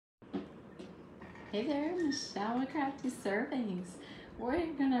Hey there, Michelle with Crafty Servings. We're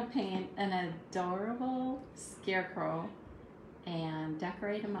gonna paint an adorable scarecrow and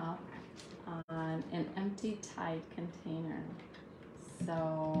decorate him up on an empty Tide container.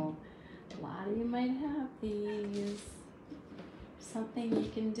 So a lot of you might have these. Something you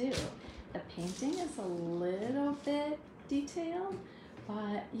can do. The painting is a little bit detailed,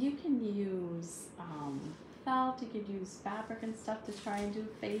 but you can use felt, you could use fabric and stuff to try and do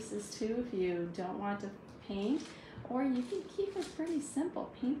faces too if you don't want to paint, or you can keep a pretty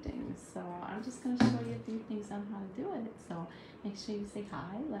simple painting. So I'm just going to show you a few things on how to do it. So make sure you say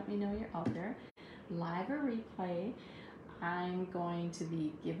hi, let me know you're out there. Live or replay, I'm going to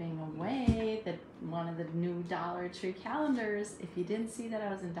be giving away one of the new Dollar Tree calendars. If you didn't see that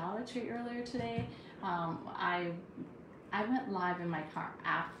I was in Dollar Tree earlier today, I went live in my car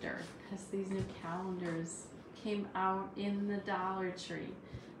after because these new calendars came out in the Dollar Tree.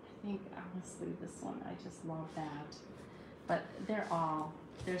 I think honestly this one, I just love that. But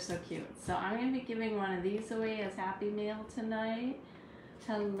they're so cute. So I'm going to be giving one of these away as Happy Mail tonight.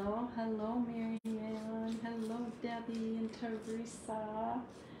 Hello, Mary Ann. Hello, Debbie and Teresa.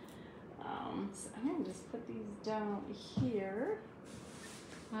 So I'm going to just put these down here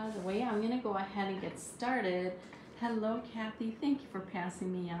out of the way. I'm going to go ahead and get started. Hello, Kathy. Thank you for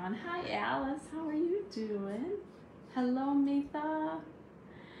passing me on. Hi, Alice. How are you doing? Hello, Mitha.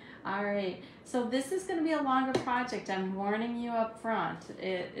 All right. So this is going to be a longer project. I'm warning you up front.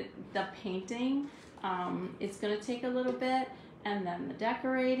 The painting, it's going to take a little bit, and then the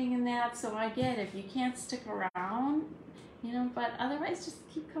decorating and that. So I get if you can't stick around, but otherwise just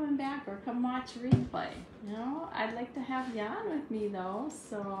keep coming back or come watch replay. I'd like to have you on with me though.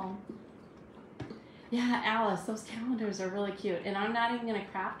 So. Yeah, Alice, those calendars are really cute. And I'm not even going to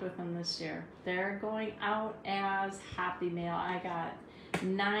craft with them this year. They're going out as Happy Mail. I got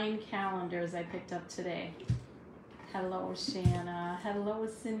 9 calendars I picked up today. Hello, Shanna. Hello,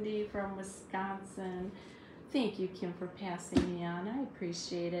 Cindy from Wisconsin. Thank you, Kim, for passing me on. I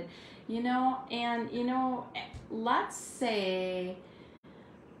appreciate it. Let's say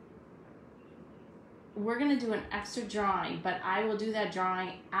we're going to do an extra drawing, but I will do that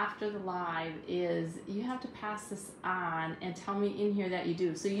drawing after the live. You have to pass this on and tell me in here that you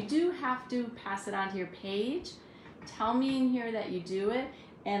do. So you do have to pass it on to your page. Tell me in here that you do it,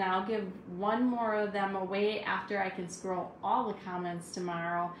 and I'll give one more of them away after I can scroll all the comments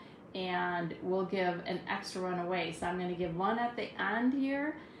tomorrow, and we'll give an extra one away. So I'm going to give one at the end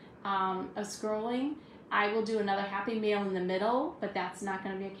here of scrolling. I will do another Happy Mail in the middle, but that's not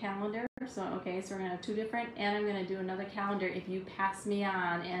going to be a calendar. So we're going to have 2 different, and I'm going to do another calendar if you pass me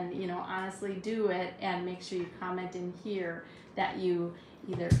on and, honestly do it, and make sure you comment in here that you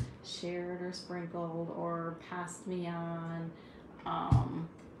either shared or sprinkled or passed me on.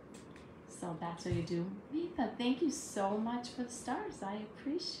 So that's what you do. Mitha, thank you so much for the stars. I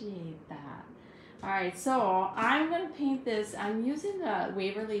appreciate that. All right, so I'm going to paint this. I'm using the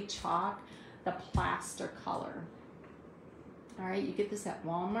Waverly Chalk, the plaster color. All right, you get this at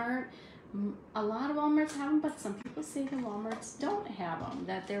Walmart. A lot of Walmarts have them, but some people say the Walmarts don't have them,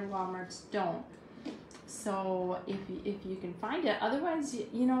 that their Walmarts don't. So if you can find it, otherwise,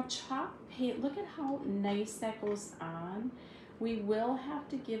 chalk paint, look at how nice that goes on. We will have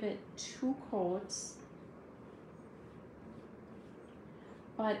to give it 2 coats,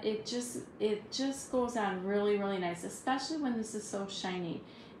 but it just goes on really, really nice, especially when this is so shiny.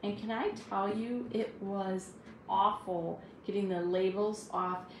 And can I tell you, it was awful getting the labels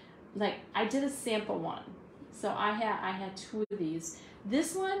off. Like, I did a sample one, so I had 2 of these.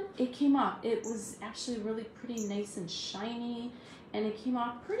 This one, it came off. It was actually really pretty nice and shiny, and it came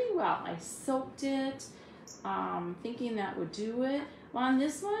off pretty well. I soaked it, thinking that would do it. Well, on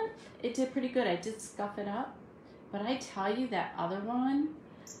this one, it did pretty good. I did scuff it up, but I tell you, that other one,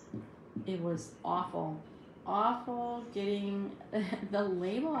 it was awful. Awful getting the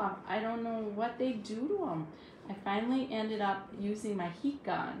label off. I don't know what they do to them. I finally ended up using my heat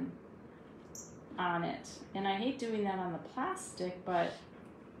gun on it, and I hate doing that on the plastic, but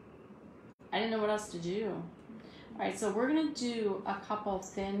I didn't know what else to do. All right, so we're gonna do a couple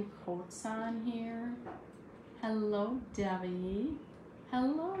thin coats on here. Hello, Debbie.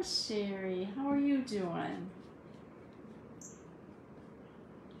 Hello, Sherry. How are you doing?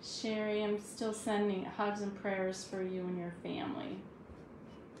 Sherry, I'm still sending hugs and prayers for you and your family.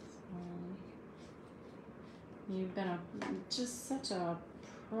 You've been just such a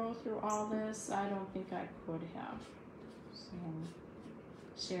pro through all this. I don't think I could have. So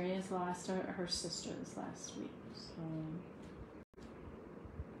Sherry has lost her sister this last week. So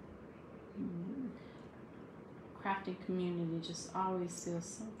crafting community just always feels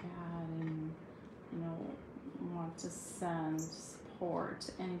so bad, and you know, want to send support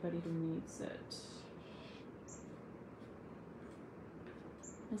to anybody who needs it.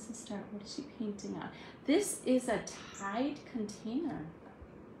 Let's start. What is she painting on? This is a Tide container.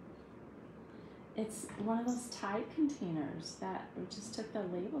 It's one of those Tide containers that we just took the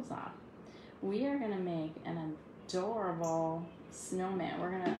labels off. We are gonna make an adorable snowman.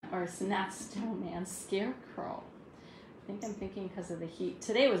 We're gonna, or not snowman, scarecrow. I'm thinking because of the heat.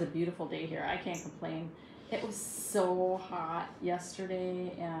 Today was a beautiful day here. I can't complain. It was so hot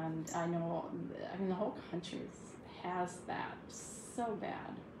yesterday, and I know, I mean, the whole country has that so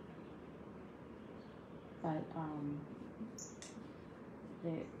bad. But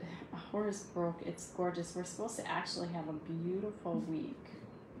the horse broke. It's gorgeous. We're supposed to actually have a beautiful week.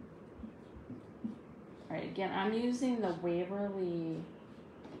 All right, again, I'm using the Waverly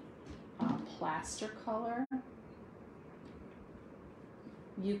plaster color.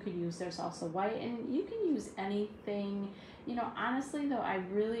 You could use, there's also white, and you can use anything. You know, honestly though, I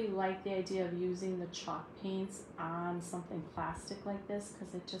really like the idea of using the chalk paints on something plastic like this,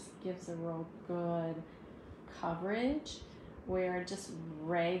 because it just gives a real good coverage, where just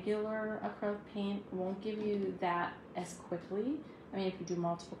regular acrylic paint won't give you that as quickly. I mean, if you do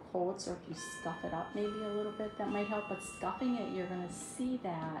multiple coats, or if you scuff it up maybe a little bit, that might help, but scuffing it, you're gonna see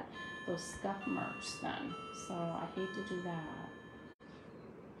that, those scuff marks then. So I hate to do that.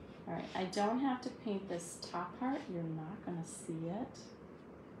 All right, I don't have to paint this top part. You're not gonna see it.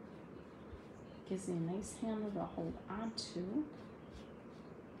 Gives me a nice handle to hold on to.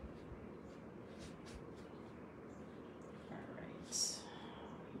 All right.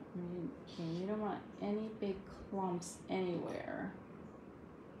 Okay, you don't want any big clumps anywhere.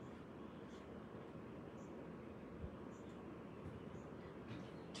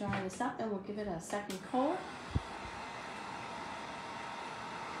 Dry this up, and we'll give it a second coat.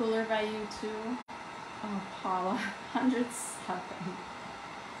 Cooler by you too. Oh, Paula, 107.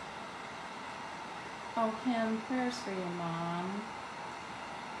 Oh, Kim, prayers for your mom.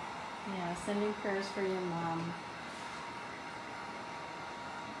 Yeah, sending prayers for your mom.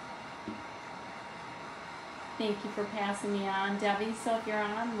 Thank you for passing me on, Debbie. So if you're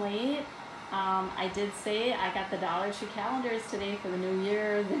on late, I did say I got the Dollar Tree calendars today for the new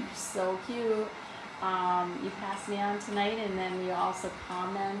year. They're so cute. You pass me on tonight, and then you also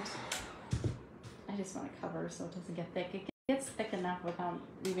comment. I just want to cover so it doesn't get thick. It gets thick enough without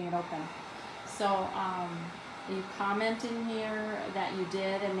leaving it open. So you comment in here that you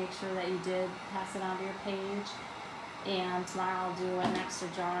did, and make sure that you did pass it on to your page. And tomorrow I'll do an extra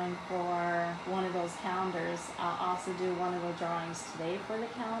drawing for one of those calendars. I'll also do one of the drawings today for the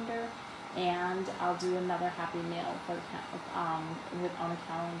calendar, and I'll do another Happy Mail for the on the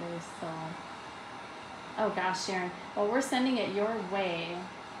calendar. So. Oh gosh, Sharon. Well, we're sending it your way.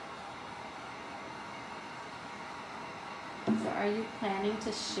 So are you planning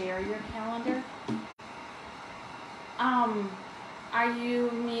to share your calendar? Are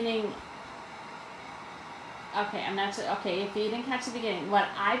you meaning, okay, I'm not sure. Okay, if you didn't catch the beginning, what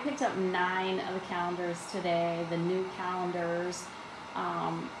I picked up 9 of the calendars today, the new calendars,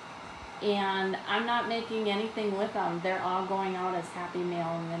 and I'm not making anything with them. They're all going out as Happy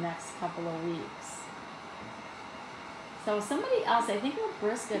Mail in the next couple of weeks. So somebody else, I think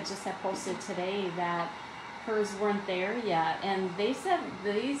Briska just had posted today that hers weren't there yet, and they said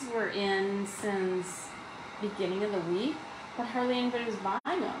these were in since beginning of the week, but hardly anybody was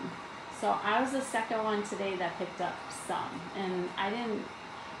buying them. So I was the second one today that picked up some, and I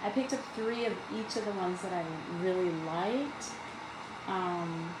picked up 3 of each of the ones that I really liked.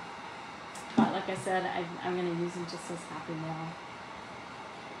 But like I said, I'm going to use them just as Happy Mail.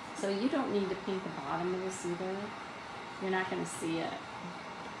 So you don't need to paint the bottom of this either. You're not going to see it.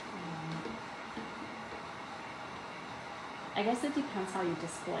 I guess it depends how you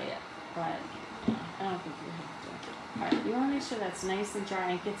display it, but yeah, I don't think you have to. All right, you want to make sure that's nice and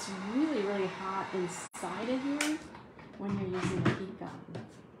dry. It gets really, really hot inside of here when you're using the heat gun. All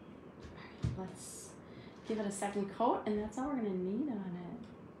right, let's give it a second coat, and that's all we're going to need on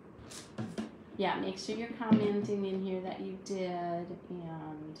it. Yeah, make sure you're commenting in here that you did,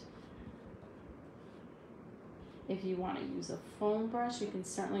 and if you want to use a foam brush, you can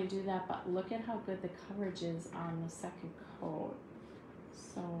certainly do that, but look at how good the coverage is on the second coat.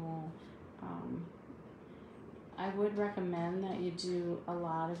 So I would recommend that you do a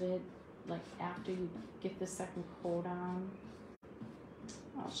lot of it like after you get the second coat on.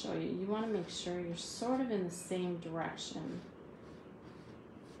 I'll show you. You want to make sure you're sort of in the same direction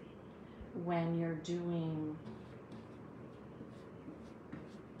when you're doing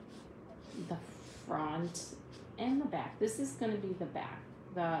the front and the back. This is going to be the back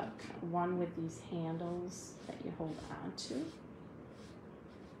the one with these handles that you hold on to.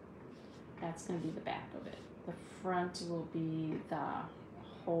 That's going to be the back of it. The front will be the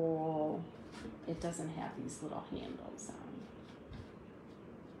whole, it doesn't have these little handles on.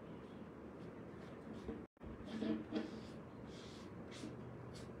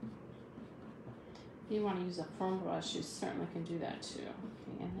 If you want to use a foam brush, you certainly can do that too.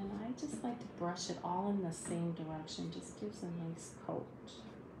 Okay, and then I just like to brush it all in the same direction. Just gives a nice coat.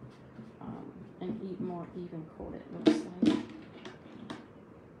 And more even coat it looks like.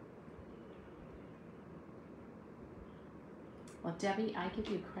 Well, Debbie, I give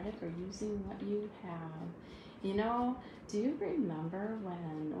you credit for using what you have. You know, do you remember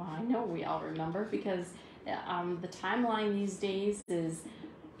when, well, I know we all remember because the timeline these days is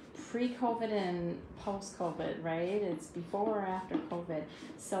pre-COVID and post-COVID, right? It's before or after COVID.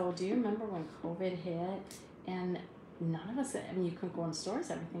 So do you remember when COVID hit and none of us, I mean, you couldn't go in stores,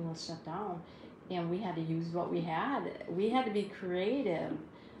 everything was shut down. And we had to use what we had. We had to be creative.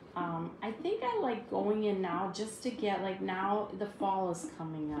 I think I like going in now just to get, like now the fall is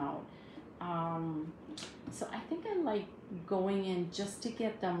coming out. So I think I like going in just to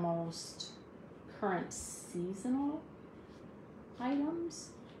get the most current seasonal items.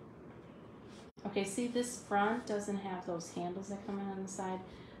 Okay, see this front doesn't have those handles that come in on the side.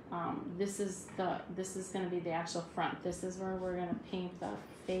 This is going to be the actual front. This is where we're going to paint the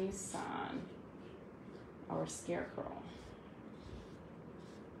face on our Scarecrow.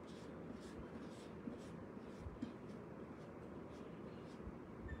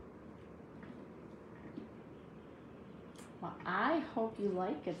 Well, I hope you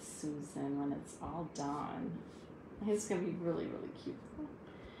like it, Susan, when it's all done. It's going to be really, really cute.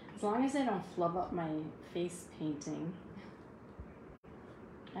 As long as I don't flub up my face painting.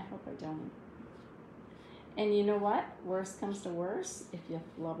 I hope I don't. And you know what? Worst comes to worst, if you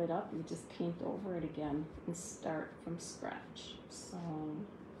flub it up, you just paint over it again and start from scratch. So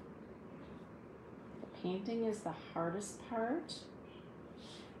the painting is the hardest part,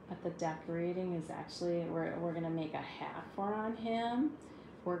 but the decorating is actually, we're going to make a hat for on him.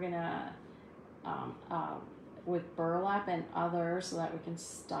 We're going to, with burlap and others so that we can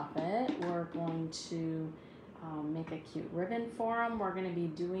stuff it, we're going to make a cute ribbon for him. We're going to be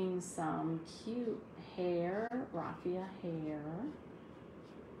doing some cute hair, raffia hair.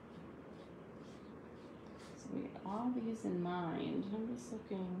 So we get all these in mind. I'm just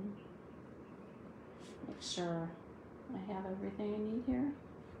looking, make sure I have everything I need here.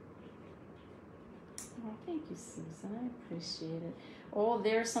 Oh, thank you, Susan. I appreciate it. Oh,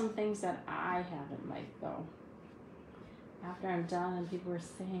 there's some things that I haven't liked though. After I'm done and people are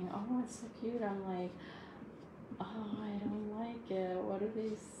saying, oh, it's so cute, I'm like, oh, I don't like it. What do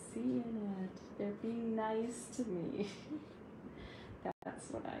they see in it? They're being nice to me. That's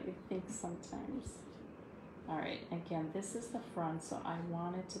what I think sometimes. All right, again, this is the front, so I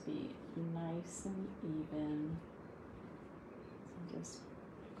want it to be nice and even. So I'm just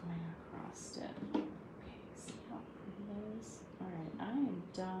going across it. Okay, see how pretty it is? All right, I am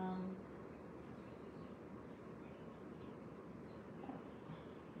done.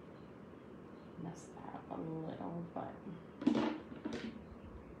 Mess that up a little, but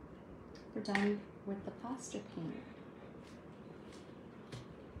we're done with the plaster paint.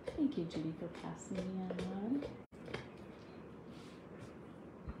 Thank you, Judy, for passing me on.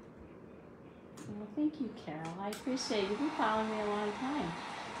 Well, thank you, Carol. I appreciate it. You've been following me a long time.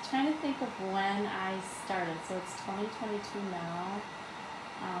 I'm trying to think of when I started. So it's 2022 now.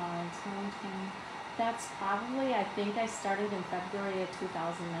 2020. That's probably, I think I started in February of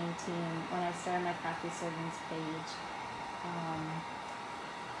 2019 when I started my Crafty Servings page.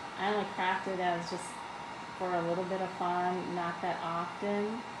 I only crafted as just for a little bit of fun, not that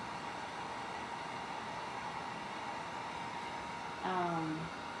often.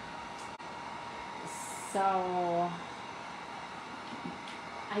 So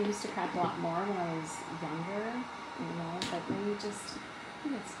I used to craft a lot more when I was younger, you know, but then you just, I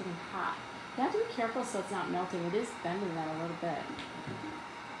think it's getting hot. You have to be careful so it's not melting. It is bending that a little bit.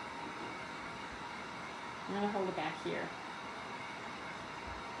 I'm going to hold it back here.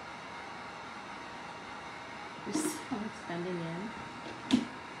 You see how it's bending in?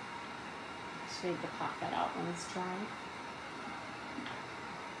 Should I pop that out when it's dry?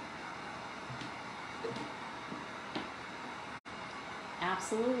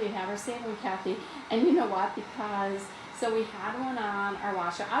 Absolutely, have her save them, Kathy. And you know what? Because, so we had one on our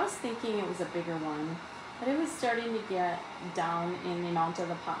washer. I was thinking it was a bigger one, but it was starting to get down in the amount of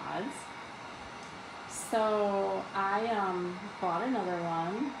the pods. So I bought another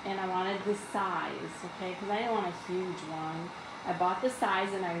one, and I wanted the size, okay? Because I didn't want a huge one. I bought the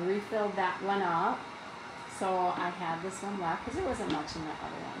size and I refilled that one up. So I had this one left because there wasn't much in the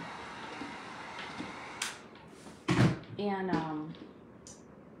other one. And I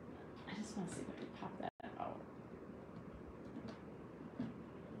just want to see if I can pop that out.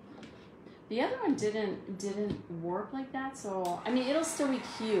 The other one didn't work like that, so I mean it'll still be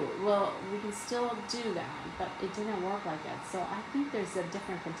cute. Well, we can still do that, but it didn't work like that. So I think there's a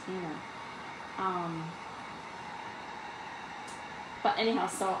different container. But anyhow,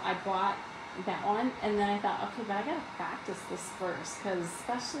 so I bought that one, and then I thought, okay, but I gotta practice this first, because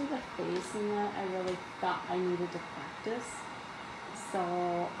especially the face in that, I really thought I needed to practice. So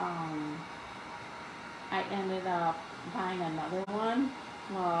I ended up buying another one.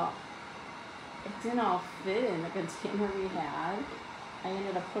 Well, it didn't all fit in the container we had. I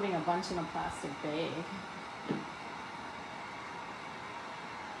ended up putting a bunch in a plastic bag.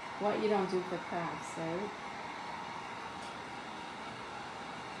 What you don't do for crafts, right?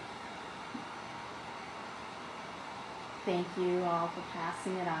 Thank you all for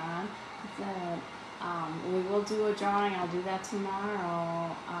passing it on. We will do a drawing. I'll do that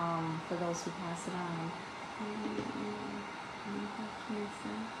tomorrow for those who pass it on.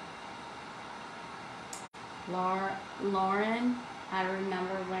 Lauren, I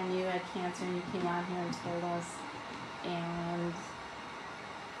remember when you had cancer and you came out here and told us. And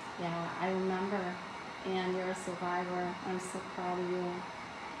yeah, I remember. And you're a survivor. I'm so proud of you.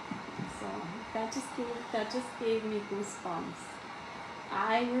 So that just gave me goosebumps.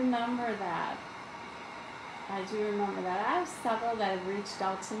 I remember that. I do remember that. I have several that have reached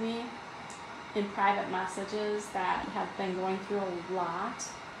out to me in private messages that have been going through a lot,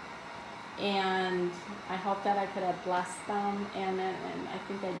 and I hope that I could have blessed them, and I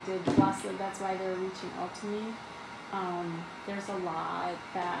think I did bless them. That's why they're reaching out to me. There's a lot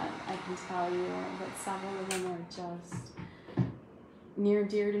that I can tell you, but several of them are just near and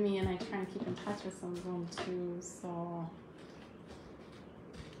dear to me, and I try and keep in touch with some of them too. So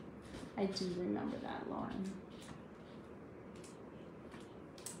I do remember that, Lauren.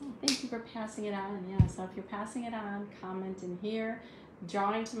 Oh, thank you for passing it on. Yeah, so if you're passing it on, comment in here.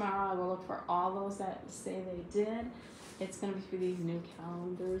 Drawing tomorrow, I will look for all those that say they did. It's going to be for these new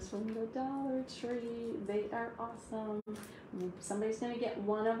calendars from the Dollar Tree. They are awesome. Somebody's going to get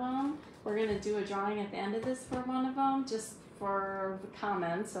one of them. We're going to do a drawing at the end of this for one of them, just for the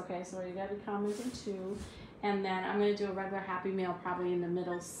comments. Okay, so you got to be commenting too. And then I'm going to do a regular Happy Meal probably in the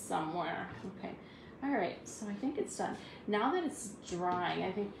middle somewhere. Okay. All right, so I think it's done. Now that it's drying,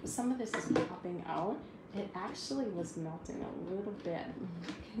 I think some of this is popping out. It actually was melting a little bit.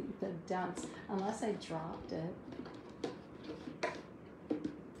 The dents, unless I dropped it.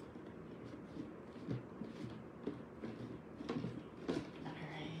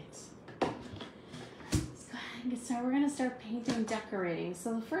 So we're going to start painting and decorating.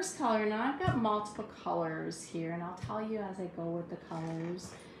 So the first color, now I've got multiple colors here, and I'll tell you as I go with the colors.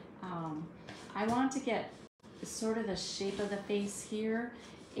 I want to get sort of the shape of the face here,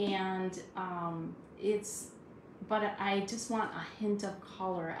 and but I just want a hint of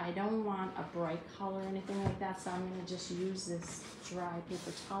color. I don't want a bright color or anything like that, so I'm going to just use this dry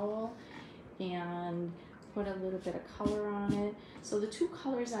paper towel and put a little bit of color on it. So the two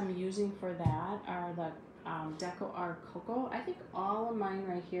colors I'm using for that are the Deco Art Cocoa. I think all of mine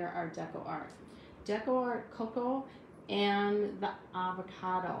right here are Deco Art. Deco Art Cocoa and the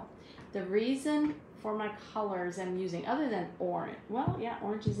Avocado. The reason for my colors I'm using, other than orange, well, yeah,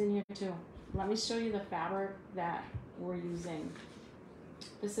 orange is in here too. Let me show you the fabric that we're using.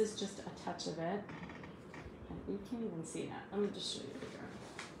 This is just a touch of it. You can't even see that. Let me just show you here.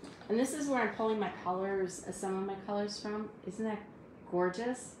 And this is where I'm pulling my colors, some of my colors from. Isn't that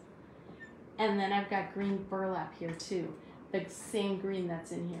gorgeous? And then I've got green burlap here too. The same green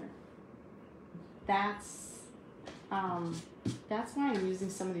that's in here. That's why I'm using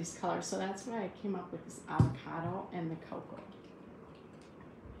some of these colors. So that's why I came up with this avocado and the cocoa.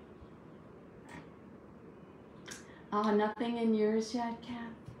 Oh, nothing in yours yet, Kat?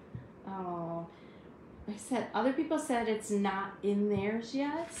 Oh, like I said, other people said it's not in theirs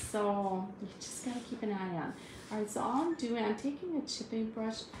yet, so you just gotta keep an eye on. All right, so all I'm doing, I'm taking a chipping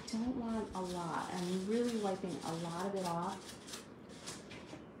brush. I don't want a lot. I'm really wiping a lot of it off.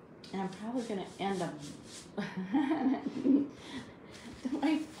 And I'm probably gonna end up, don't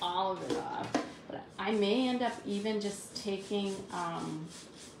wipe all of it off, but I may end up even just taking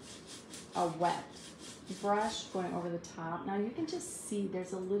a wet brush going over the top. Now you can just see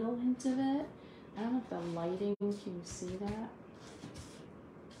there's a little hint of it. I don't know if the lighting, can you see that?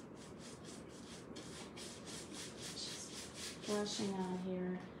 Just brushing on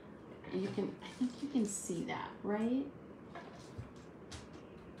here. You can, I think you can see that, right?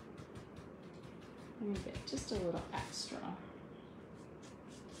 Let me get just a little extra.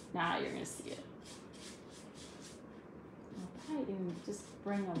 Now you're gonna see it. I'll probably even just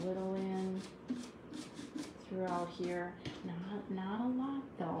bring a little in throughout here. Not a lot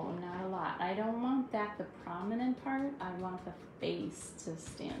though, not a lot. I don't want that the prominent part. I want the face to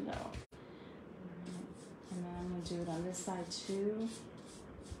stand out. And then I'm gonna do it on this side too.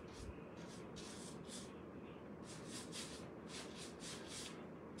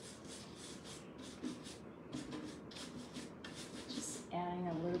 Just adding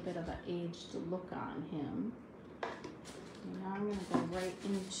a little bit of an aged look on him. And now I'm gonna go right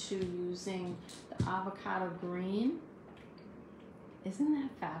into using the avocado green. Isn't that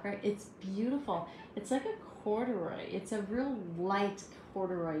fabric? It's beautiful. It's like a corduroy. It's a real light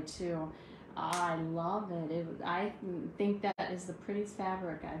corduroy too. I love it. I think that is the prettiest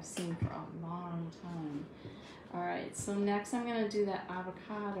fabric I've seen for a long time. All right, so next I'm gonna do that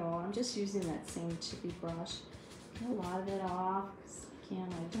avocado. I'm just using that same chippy brush. Get a lot of it off, because again,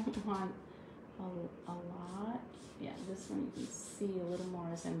 I don't want a lot. Yeah, this one you can see a little more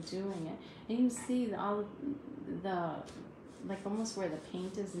as I'm doing it. And you can see all the like almost where the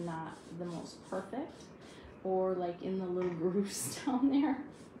paint is not the most perfect, or like in the little grooves down there.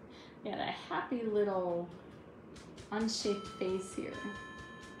 Got a happy little unshaped face here.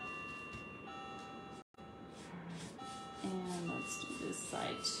 And let's do this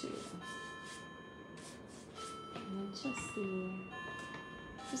side too. And just see,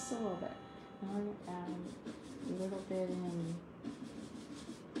 just a little bit. Now I'm gonna add a little bit in.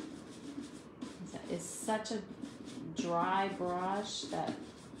 It's such a dry brush that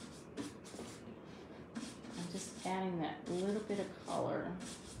I'm just adding that little bit of color.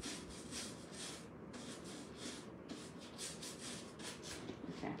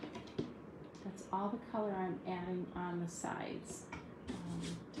 Okay, that's all the color I'm adding on the sides.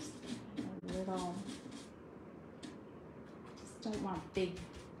 Just a little, just don't want big.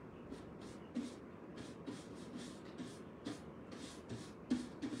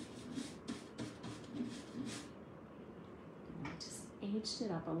 Aged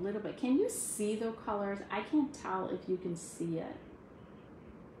it up a little bit. Can you see the colors? I can't tell if you can see it.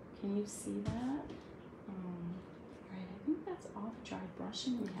 Can you see that? Right, I think that's all the dry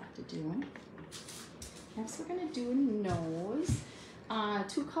brushing we have to do. Next we're gonna do a nose.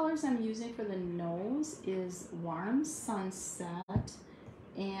 Two colors I'm using for the nose is Warm Sunset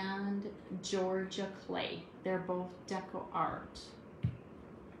and Georgia Clay. They're both Deco Art.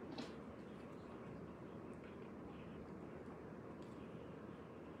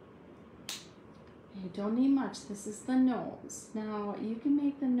 You don't need much. This is the nose. Now you can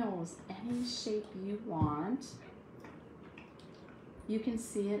make the nose any shape you want. You can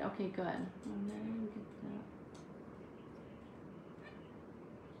see it. Okay, good. And then you get that.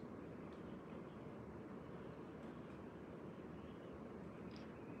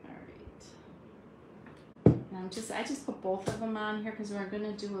 All right. Now I just put both of them on here because we're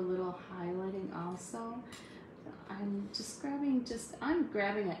gonna do a little highlighting also. I'm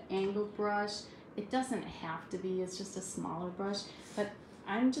grabbing an angled brush. It doesn't have to be, it's just a smaller brush, but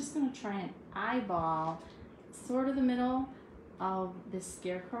I'm just gonna try and eyeball sort of the middle of this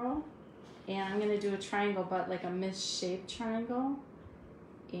scarecrow, and I'm gonna do a triangle, but like a misshaped triangle,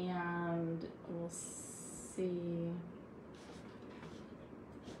 and we'll see.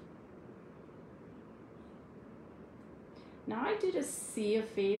 Now I did see a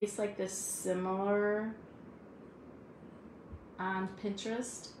face like this similar on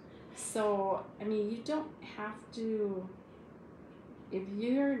Pinterest. So, I mean, you don't have to, if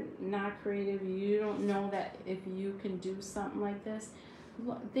you're not creative, you don't know that if you can do something like this.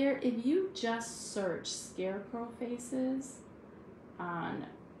 If you just search scarecrow faces on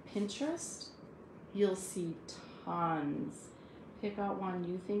Pinterest, you'll see tons. Pick out one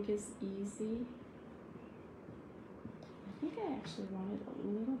you think is easy. I think I actually want it a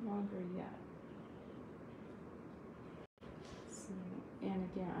little longer yet. And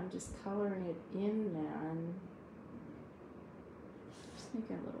again, I'm just coloring it in there and just make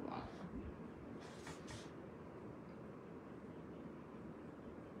it a little longer.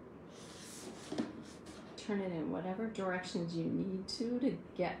 Turn it in whatever directions you need to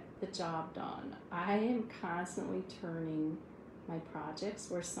get the job done. I am constantly turning my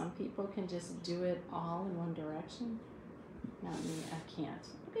projects where some people can just do it all in one direction. Not me, I can't.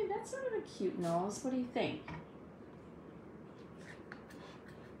 Okay, that's sort of a cute nose. What do you think?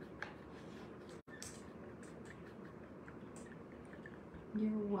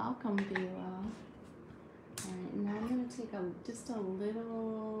 You're welcome, Beulah. All right, now I'm gonna take just a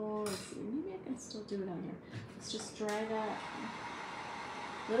little, let's see, maybe I can still do it on here. Let's just dry that.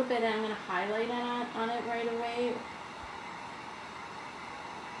 A little bit, and I'm going to highlight on it right away.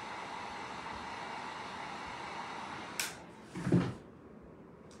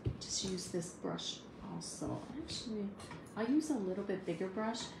 Just use this brush also. Actually, I'll use a little bit bigger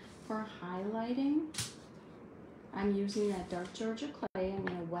brush for highlighting. I'm using that dark Georgia clay. I'm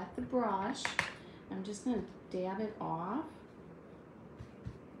going to wet the brush. I'm just going to dab it off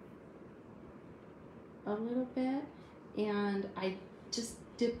a little bit, and I just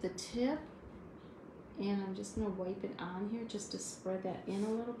dip the tip, and I'm just going to wipe it on here just to spread that in a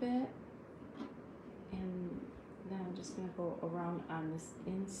little bit, and then I'm just going to go around on this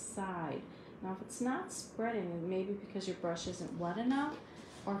inside. Now if it's not spreading, maybe because your brush isn't wet enough,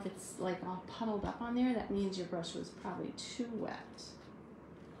 or if it's like all puddled up on there, that means your brush was probably too wet.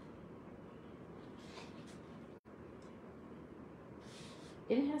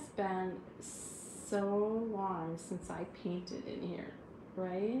 It has been so long since I painted in here,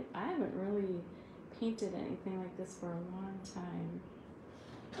 right? I haven't really painted anything like this for a long time.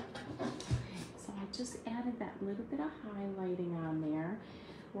 Okay, so I just added that little bit of highlighting on there.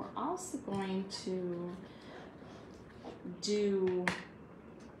 We're also going to do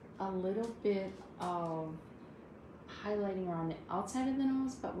a little bit of highlighting around the outside of the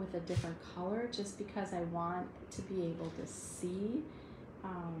nose, but with a different color, just because I want to be able to see.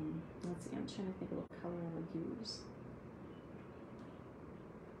 Let's see, I'm trying to think of what color I would use.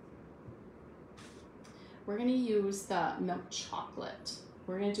 We're going to use the milk chocolate.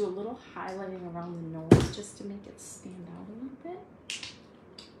 We're going to do a little highlighting around the nose just to make it stand out a little bit.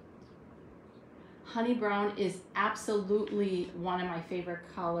 Honey brown is absolutely one of my favorite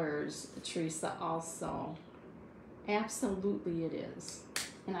colors, Teresa, also. Absolutely it is.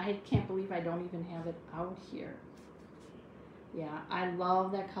 And I can't believe I don't even have it out here. Yeah, I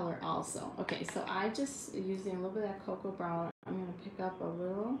love that color also. Okay, so I just using a little bit of that cocoa brown. I'm going to pick up a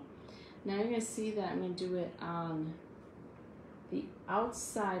little. Now you're going to see that I'm going to do it on the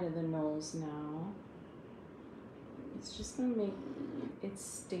outside of the nose now. It's just going to make it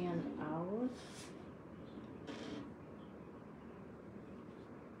stand out.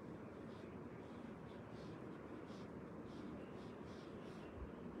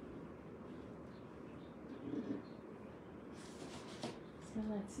 So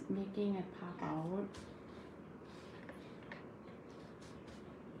that's making it pop out.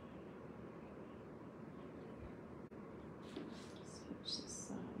 Switch this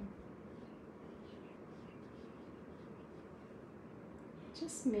side. It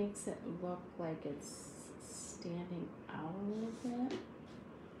just makes it look like it's standing out a little bit.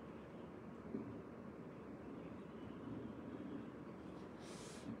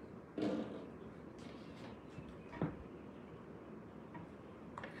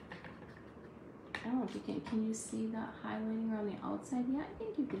 I don't know if you can you see that highlighting around the outside? Yeah, I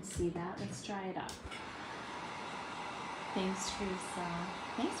think you can see that. Let's try it out. Thanks, Teresa.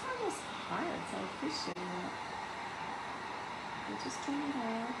 Thanks for those hearts. I appreciate it. We'll just turn it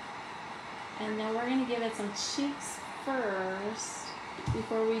out. And then we're going to give it some cheeks first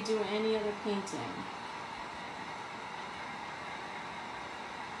before we do any other painting.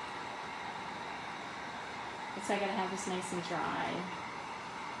 So I got to have this nice and dry.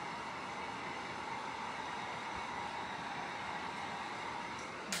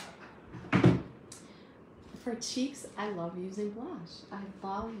 For cheeks, I love using blush. I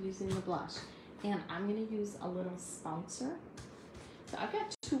love using the blush. And I'm going to use a little sponsor. So I've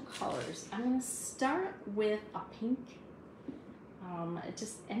got two colors. I'm going to start with a pink.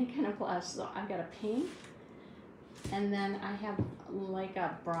 Just any kind of blush. So I've got a pink. And then I have like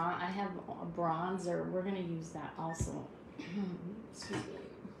a bronze. I have a bronzer. We're going to use that also. Excuse me.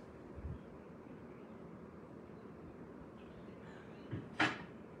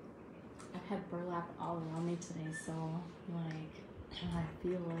 I've had burlap all around me today, so like I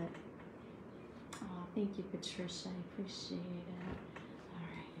feel it. Oh, thank you, Patricia. I appreciate it. All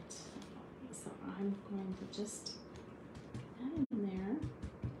right. So I'm going to just add in there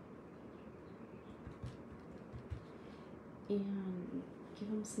and give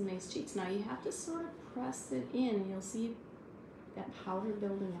them some nice cheeks. Now you have to sort of press it in, and you'll see that powder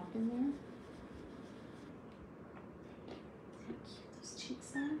building up in there. See how cute those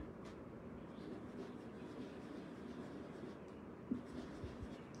cheeks are?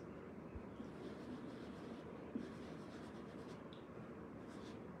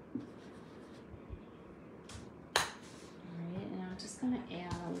 Going to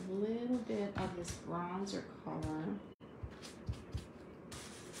add a little bit of this bronzer color.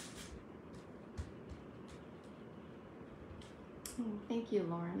 Oh, thank you,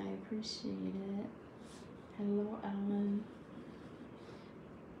 Lauren. I appreciate it. Hello, Ellen.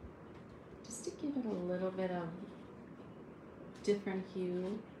 give it a little bit of different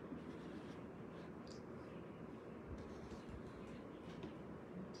hue.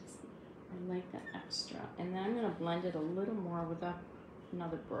 I like that extra. And then I'm going to blend it a little more with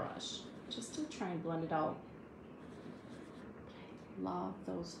another brush, just to try and blend it out. Okay, love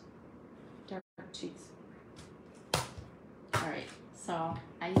those dark cheeks. All right, so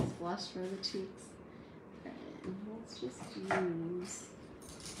I use blush for the cheeks. And let's just use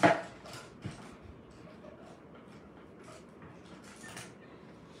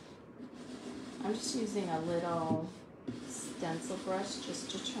I'm just using a little stencil brush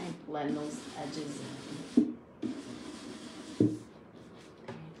just to try and blend those edges in. There you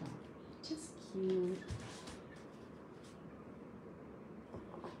go. Just cute.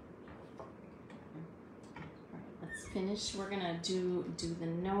 Alright, let's finish. We're gonna do the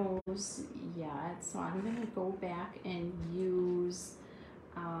nose yet. So I'm gonna go back and use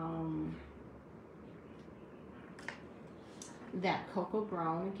that cocoa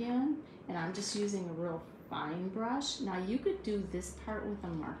brown again, and I'm just using a real fine brush. Now you could do this part with a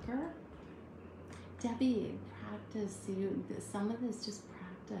marker. Debbie, practice. Some of this just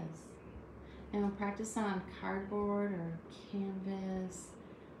practice. And practice on cardboard or canvas.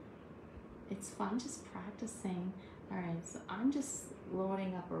 It's fun just practicing. All right, so I'm just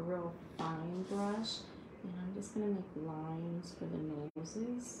loading up a real fine brush, and I'm just gonna make lines for the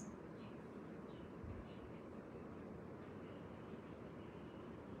noses.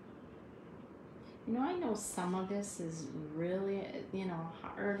 You know, I know some of this is really,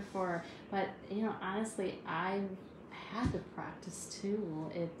 hard but honestly, I've had to practice too.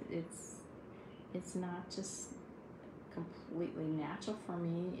 It's not just completely natural for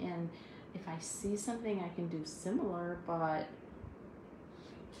me, and if I see something I can do similar, but all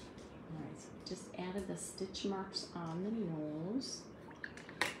right, so just added the stitch marks on the nose.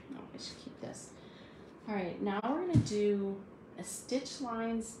 No, I should keep this. All right, now we're gonna do a stitch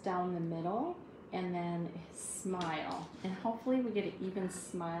lines down the middle, and then smile, and hopefully we get an even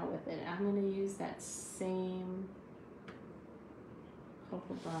smile with it. I'm going to use that same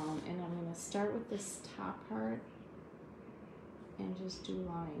cocoa brown, and I'm going to start with this top part and just do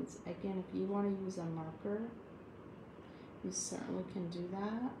lines. Again, if you want to use a marker, you certainly can do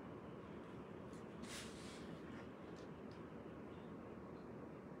that.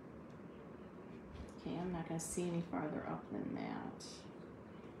 Okay, I'm not going to see any farther up than that.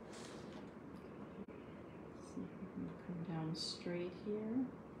 Come down straight here.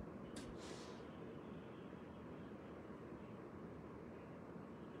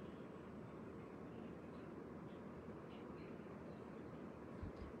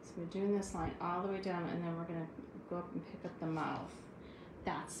 So we're doing this line all the way down, and then we're going to go up and pick up the mouth.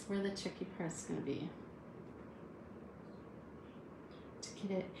 That's where the tricky part's going to be. To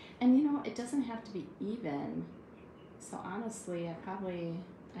get it, and it doesn't have to be even. So honestly,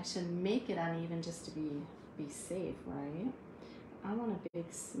 I should make it uneven just to be safe, right? I want a big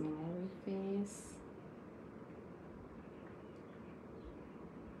smiley face.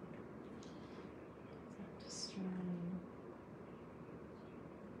 Just trying.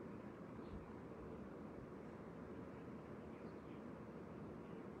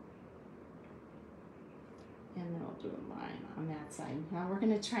 And then we'll do a line on that side. Now we're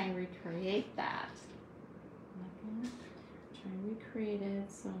going to try and recreate that. Okay. Try and recreate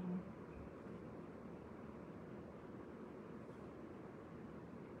it. So.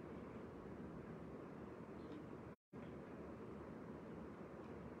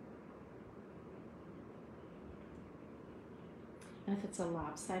 And if it's a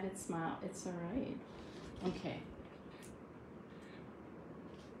lopsided smile, it's all right. Okay.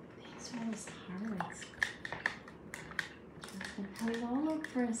 Thanks for those hearts. Hello,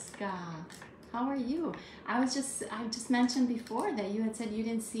 Labriska. How are you? I just mentioned before that you had said you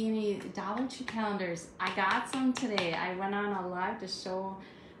didn't see any Dollar Tree calendars. I got some today. I went on a live to show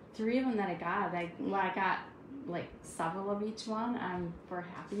 3 of them that I got. I got like several of each one for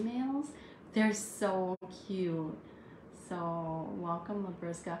Happy Mails. They're so cute. So welcome,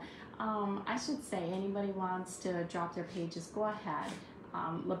 Labriska. I should say, anybody wants to drop their pages, go ahead.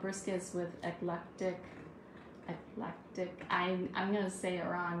 Labriska is with Eclectic. I'm going to say it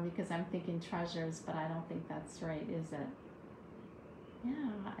wrong because I'm thinking treasures, but I don't think that's right, is it? Yeah,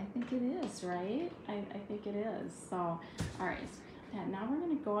 I think it is, right? I think it is. So, all right, so now we're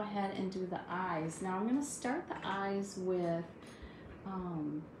going to go ahead and do the eyes. Now I'm going to start the eyes with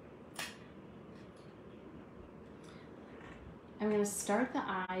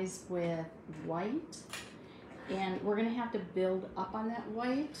white, and we're going to have to build up on that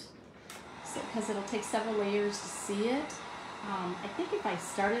white because it'll take several layers to see it. I think if I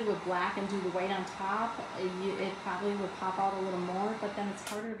started with black and do the white on top, it probably would pop out a little more, but then it's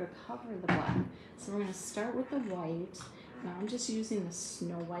harder to cover the black. So we're going to start with the white. Now I'm just using the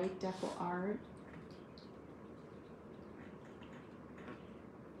Snow White Deco Art.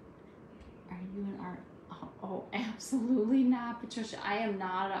 Are you an art? Oh, absolutely not, Patricia. I am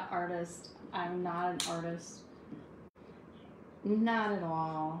not an artist. I'm not an artist. Not at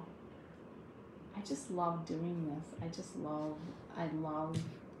all. I just love doing this. I love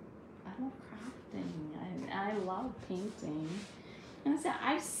crafting. I love painting. And so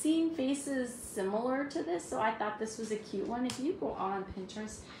I've seen faces similar to this, so I thought this was a cute one. If you go on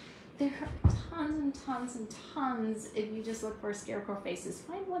Pinterest, there are tons and tons and tons. If you just look for Scarecrow faces,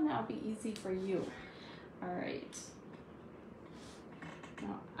 find one that will be easy for you. All right.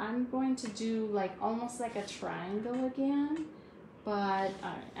 Now I'm going to do like almost like a triangle again, but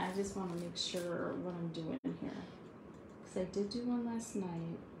I just want to make sure what I'm doing here, because I did do one last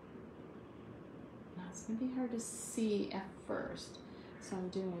night. Now it's going to be hard to see at first. So I'm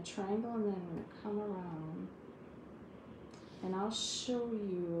doing a triangle and then I'm going to come around and I'll show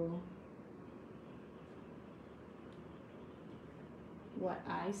you what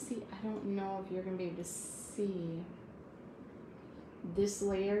I see. I don't know if you're going to be able to see this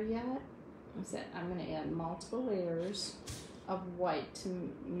layer yet. I'm going to add multiple layers of white to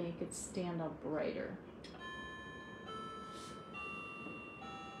make it stand out brighter.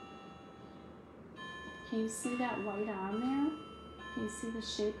 Can you see that white on there? Can you see the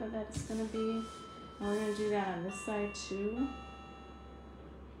shape of that it's going to be? And we're going to do that on this side too.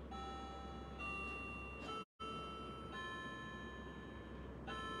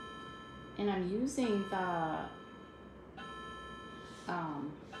 And I'm using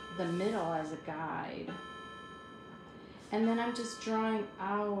the middle as a guide. And then I'm just drawing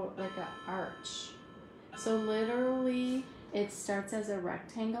out like an arch. So literally it starts as a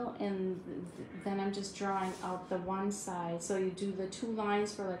rectangle and then I'm just drawing out the one side. So you do the two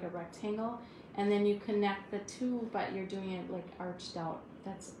lines for like a rectangle and then you connect the two, but you're doing it like arched out.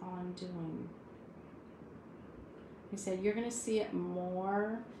 That's all I'm doing. Like I said, you're gonna see it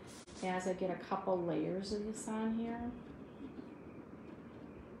more as I get a couple layers of this on here.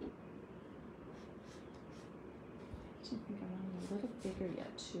 I think I want it a little bigger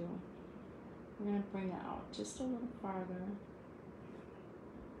yet too. We're going to bring it out just a little farther.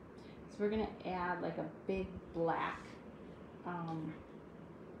 So we're going to add like a big black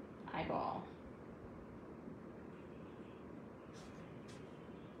eyeball.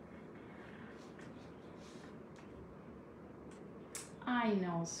 I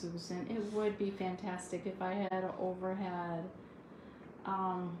know, Susan, it would be fantastic if I had an overhead.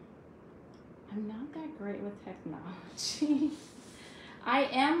 I'm not that great with technology. I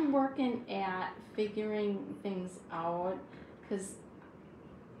am working at figuring things out because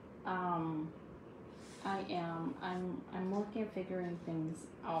I'm working at figuring things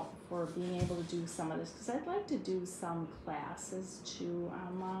out for being able to do some of this, because I'd like to do some classes too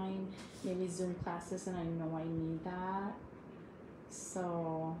online, maybe Zoom classes, and I know I need that.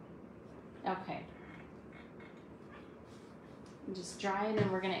 So, okay. Just dry it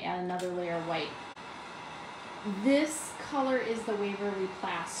and we're going to add another layer of white. This color is the Waverly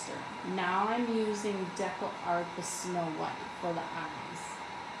Plaster. Now I'm using Deco Art, the Snow White, for the eyes.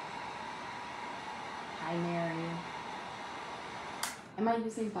 Hi, Mary. Am I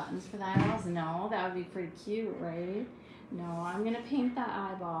using buttons for the eyeballs? No, that would be pretty cute, right? No, I'm going to paint the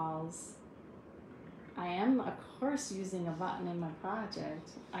eyeballs. I am, of course, using a button in my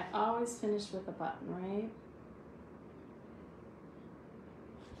project. I always finish with a button, right?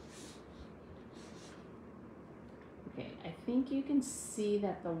 Okay, I think you can see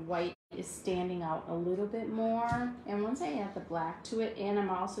that the white is standing out a little bit more. And once I add the black to it, and I'm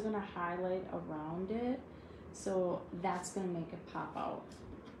also going to highlight around it, so that's going to make it pop out.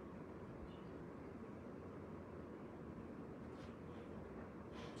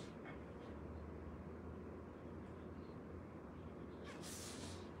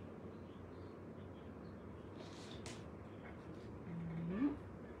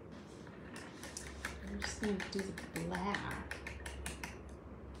 I'm just going to do the black.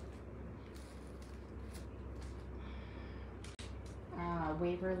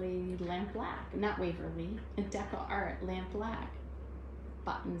 Waverly Lamp Black, not Waverly, Deco Art Lamp Black.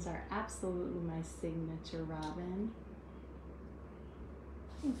 Buttons are absolutely my signature, Robin.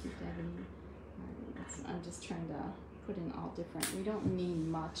 Thank you, Debbie. Right, I'm just trying to put in all different. We don't need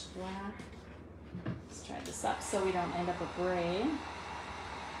much black. Let's try this up so we don't end up with gray.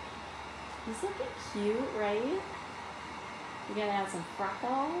 These looking cute, right? We gotta add some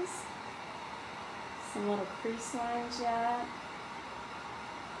freckles. some little crease lines yet.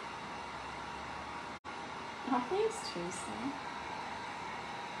 Oh, thanks, Teresa.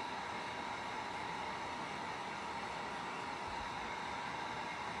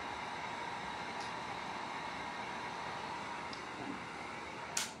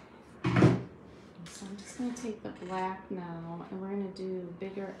 So I'm just going to take the black now, and we're going to do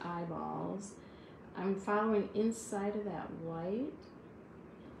bigger eyeballs. I'm following inside of that white,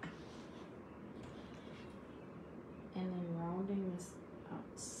 and then rounding this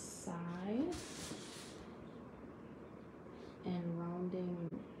outside, and rounding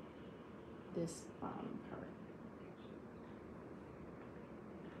this bottom part.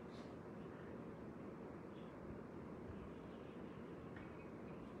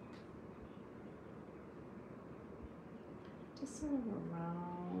 Just sort of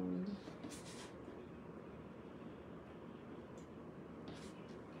around.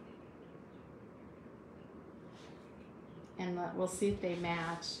 And we'll see if they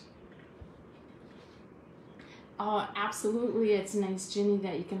match. Oh, absolutely, it's nice, Ginny,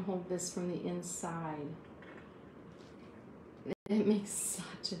 that you can hold this from the inside. It makes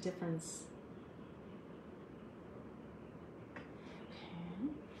such a difference.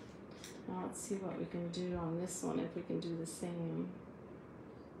 Okay. Now let's see what we can do on this one, if we can do the same.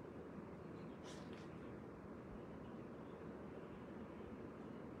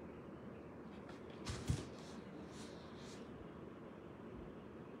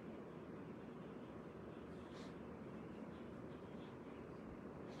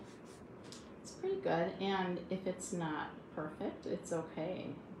 Pretty good, and if it's not perfect, it's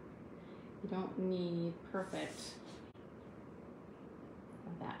okay. You don't need perfect.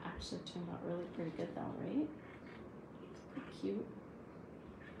 Oh, that actually turned out really pretty good though, right? Pretty cute.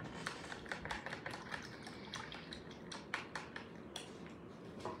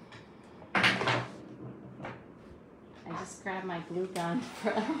 I just grabbed my glue gun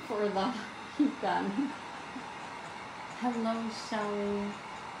for the heat gun. Hello, Shelly.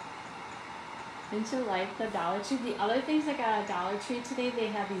 Didn't you like the Dollar Tree? The other things I got at Dollar Tree today, they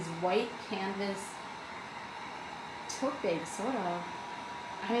have these white canvas tote bags, sort of.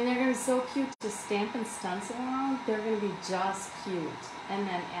 I mean, they're going to be so cute to stamp and stencil on. They're going to be just cute. And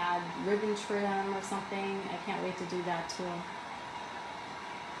then add ribbon trim or something. I can't wait to do that too.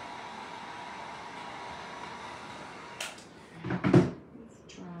 Let's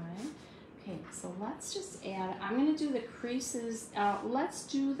try. Okay, so let's just add, I'm going to do the creases. Let's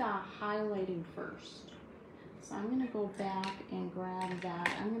do the highlighting first. So I'm going to go back and grab that.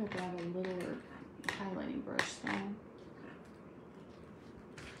 I'm going to grab a littler highlighting brush though.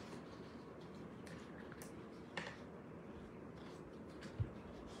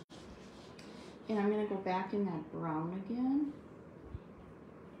 And I'm going to go back in that brown again.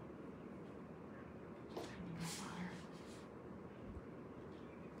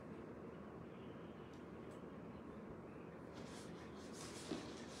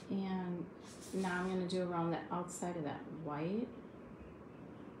 And now I'm going to do around the outside of that white.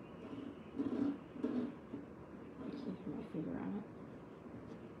 I can't put my finger on it.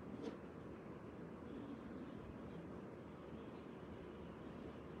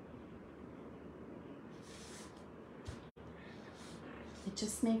 It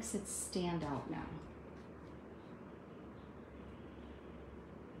just makes it stand out now.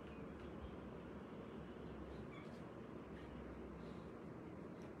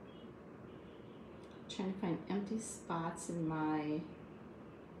 Trying to find empty spots in my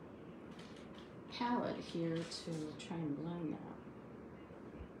palette here to try and blend that.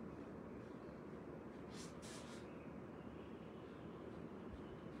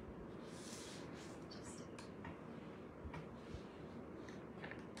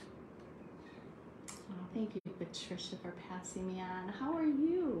 Thank you, Patricia, for passing me on. How are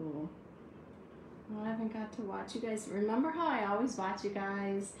you? Well, I haven't got to watch you guys. Remember how I always watch you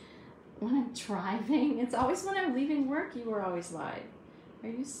guys when I'm driving? It's always when I'm leaving work, you were always live. Are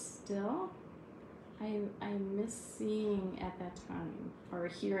you still? I miss seeing at that time, or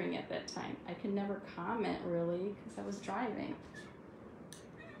hearing at that time. I can never comment really, because I was driving.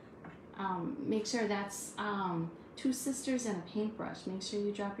 Make sure that's Two Sisters and a paintbrush. Make sure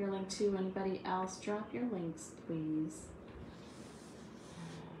you drop your link too. Anybody else, drop your links, please.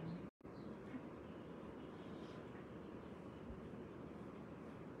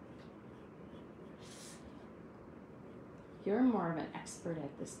 You're more of an expert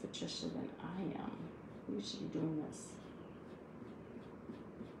at this, Patricia, than I am. You should be doing this.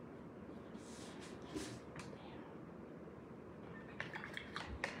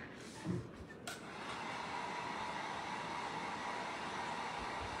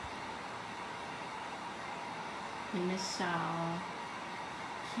 Michelle.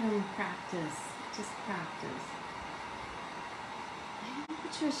 Kim, practice. Just practice.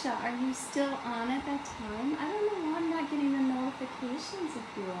 Patricia, are you still on at that time? I don't know why I'm not getting the notifications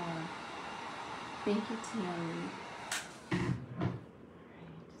if you are. Thank you, Tammy. Alright,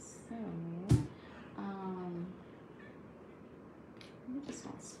 so, I just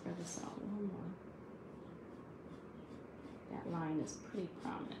want to spread this out a little more. That line is pretty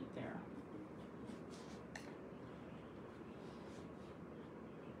prominent there.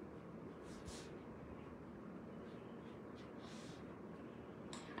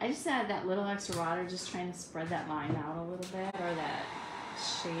 I just added that little extra water, just trying to spread that line out a little bit, or that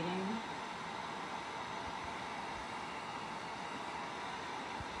shading.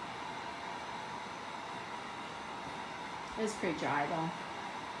 It was pretty dry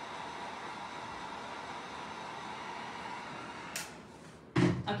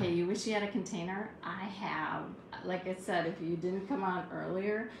though. Okay, you wish you had a container? I have. Like I said, if you didn't come on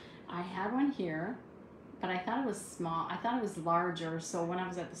earlier, I had one here. But I thought it was small. I thought it was larger. So when I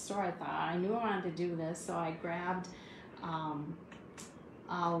was at the store, I thought I knew I wanted to do this. So I grabbed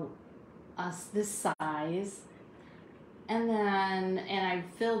this size, and I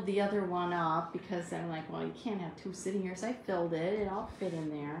filled the other one up because I'm like, well, you can't have two sitting here. So I filled it. It all fit in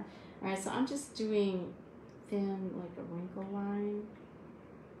there. All right. So I'm just doing thin, like a wrinkle line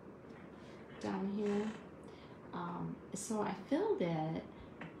down here. So I filled it.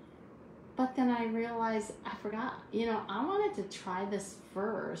 But then I realized I forgot, you know, I wanted to try this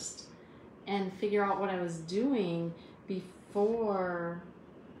first and figure out what I was doing before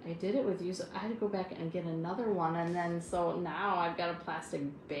I did it with you. So I had to go back and get another one. And then, so now I've got a plastic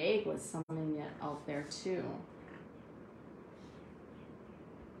bag with some in it out there too.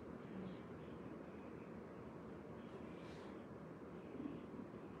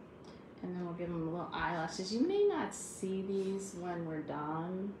 And then we'll give them little eyelashes. You may not see these when we're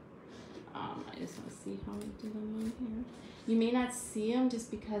done. I just want to see how I do them on here. You may not see them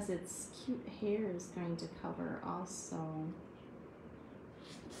just because it's cute hair is going to cover also.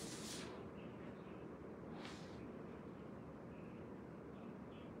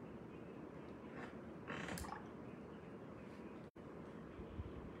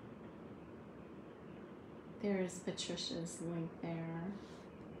 There's Patricia's link there.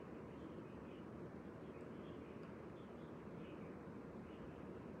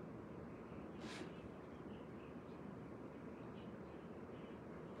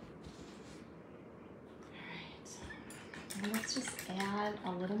 Let's just add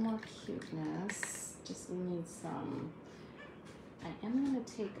a little more cuteness. Just we need some. I am going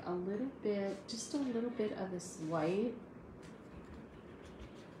to take a little bit, just a little bit of this white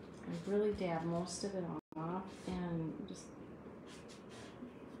and really dab most of it off and just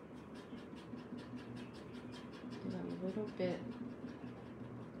get a little bit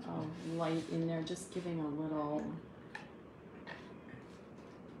of light in there, just giving a little.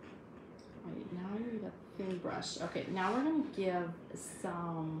 Wait, now I need a thin brush. Okay, now we're going to give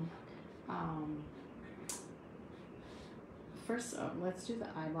some, first, let's do the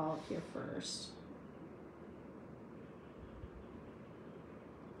eyeball up here first.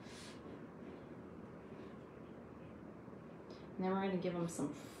 And then we're going to give them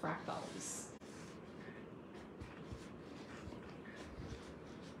some freckles.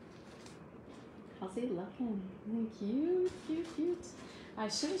 How's he looking? Cute, cute, cute. I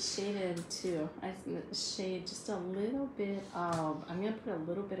should have shaded too. I shade just a little bit of, I'm going to put a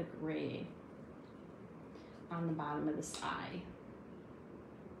little bit of gray on the bottom of this eye.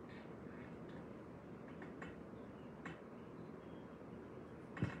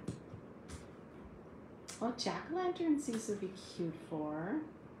 Well, jack-o'-lanterns these would be cute for.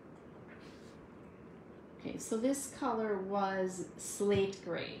 Okay, so this color was slate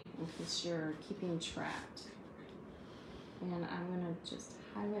gray, in case you're keeping track. And I'm going to just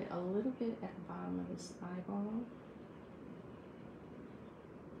highlight a little bit at the bottom of this eyeball.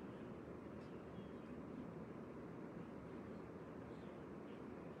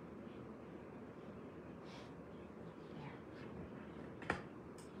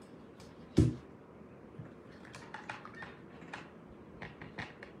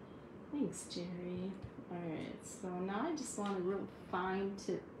 Thanks, Jerry. Alright, so now I just want a real fine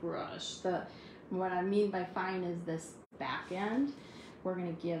tip brush. What I mean by fine is this back end. We're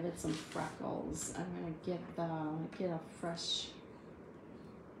going to give it some freckles. I'm going to get a fresh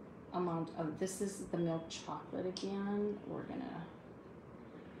amount of, this is the milk chocolate again. We're going to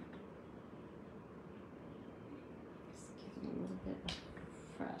just give it a little bit of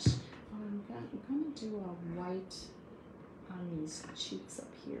fresh. I'm going to do a white on these cheeks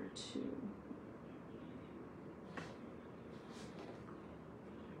up here too.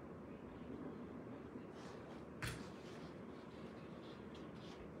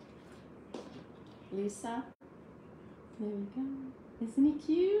 Lisa. There we go. Isn't he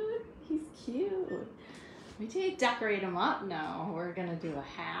cute? He's cute. We need to decorate him up now. We're gonna do a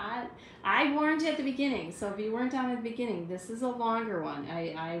hat. I warned you at the beginning, so if you weren't down at the beginning, this is a longer one.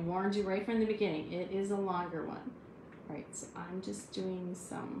 I warned you right from the beginning. It is a longer one. All right, so I'm just doing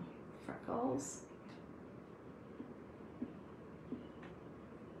some freckles.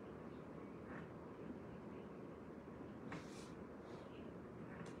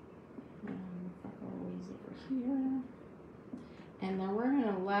 And freckles over here. And then we're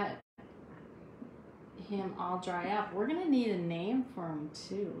gonna let him all dry up. We're gonna need a name for him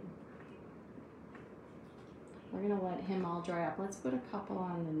too. We're gonna let him all dry up. Let's put a couple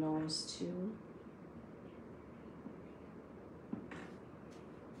on the nose too.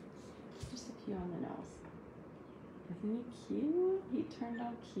 Just a few on the nose. Isn't he cute? He turned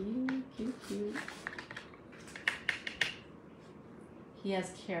out cute, cute, cute. He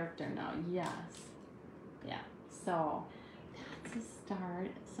has character now, yes. Yeah, so that's a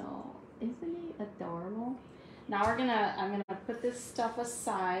start. So isn't he adorable? Now I'm gonna put this stuff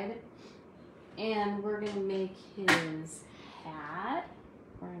aside and we're gonna make his hat.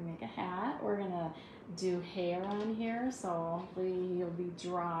 We're gonna make a hat. We're gonna do hair on here, so hopefully he'll be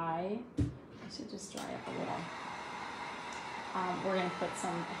dry. I should just dry up a little. We're gonna put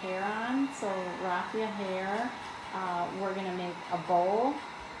some hair on, so raffia hair. We're gonna make a bow,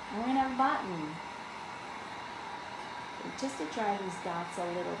 and we're gonna have a button. Just to dry these dots a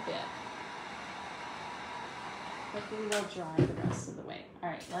little bit. Hopefully they'll dry the rest of the way. All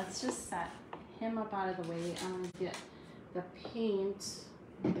right, let's just set him up out of the way. I'm gonna get the paint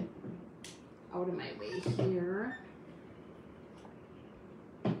out of my way here.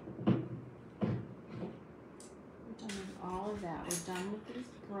 We're done with all of that. We're done with these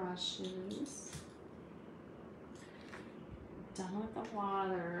brushes. Done with the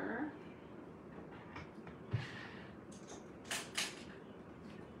water.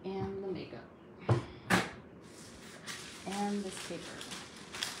 And the makeup. And this paper.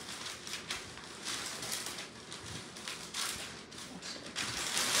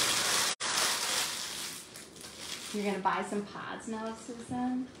 You're gonna buy some pods now,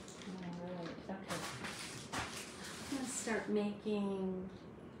 Susan? Alright, okay. I'm gonna start making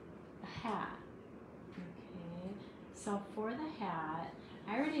a hat. Okay, so for the hat,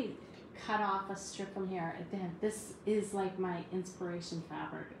 I already cut off a strip from here. Again, this is like my inspiration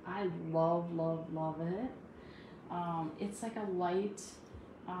fabric. I love, love, love it. It's like a light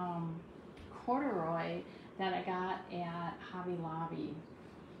corduroy that I got at Hobby Lobby.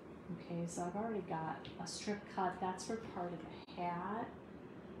 Okay, so I've already got a strip cut. That's for part of the hat.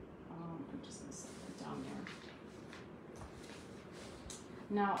 I'm just gonna set that down there.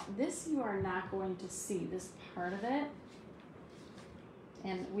 Now, this you are not going to see, this part of it.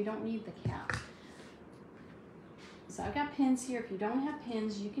 And we don't need the cap. So I've got pins here. If you don't have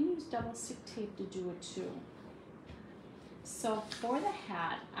pins, you can use double stick tape to do it too. So for the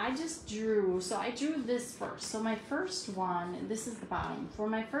hat, I just drew, so I drew this first. So my first one, this is the bottom. For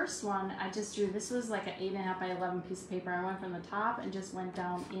my first one, I just drew, this was like an 8.5 by 11 piece of paper. I went from the top and just went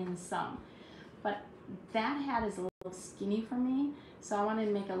down in some. But that hat is a little skinny for me, so I wanted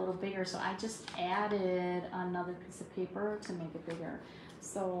to make it a little bigger. So I just added another piece of paper to make it bigger.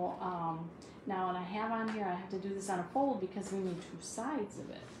 So now what I have on here, I have to do this on a fold because we need two sides of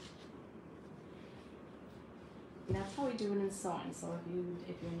it. And that's how we do it in sewing. So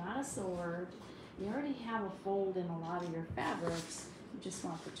if you're not a sewer, you already have a fold in a lot of your fabrics. You just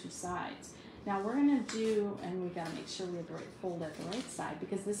want the two sides. Now we're gonna do, and we gotta make sure we have the right fold at the right side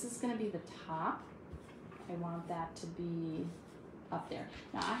because this is gonna be the top. I want that to be up there.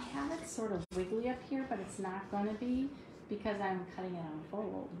 Now I have it sort of wiggly up here, but it's not gonna be because I'm cutting it on a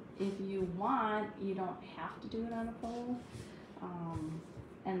fold. If you want, you don't have to do it on a fold.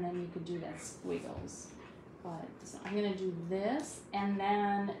 And then you could do that squiggles. But so I'm gonna do this, and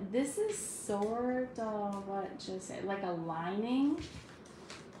then this is sort of, what should I say, like a lining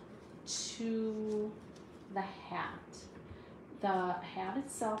to the hat. The hat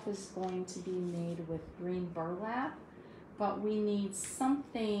itself is going to be made with green burlap, but we need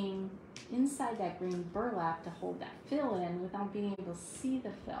something inside that green burlap to hold that fill in without being able to see the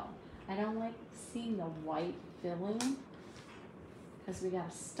fill. I don't like seeing the white filling because we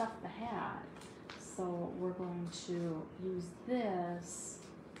gotta stuff the hat. So we're going to use this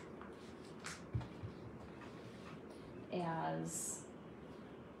as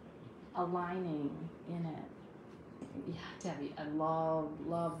a lining in it. Yeah, Debbie, I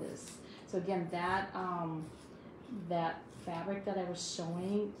love this. So again, that that fabric that I was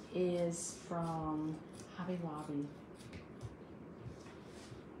showing is from Hobby Lobby.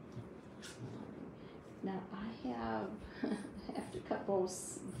 Now I have, I have to cut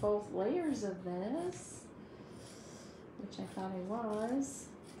both layers of this, which I thought I was.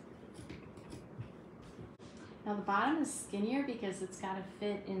 Now the bottom is skinnier because it's got to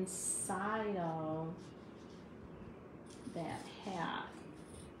fit inside of that hat,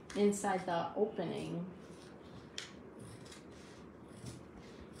 inside the opening.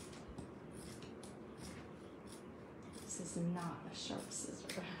 This is not a sharp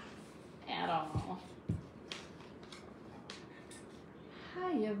scissor at all.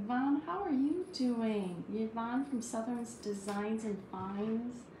 Hi Yvonne, how are you doing? Yvonne from Southern Designs and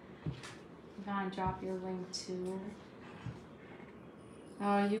Finds. Yvonne, drop your link too.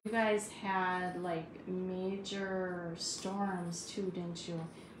 Oh, you guys had like major storms too, didn't you?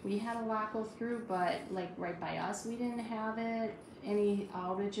 We had a lot go through, but like right by us, we didn't have any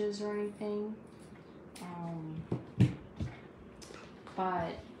outages or anything.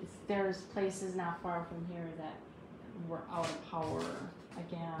 But there's places not far from here that were out of power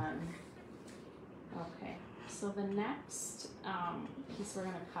again. Okay, so the next piece we're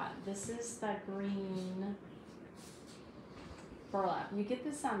gonna cut, this is the green burlap. You get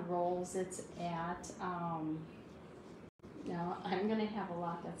this on rolls. It's at, now I'm gonna have a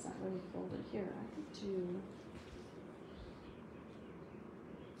lot that's not really folded here. I could do,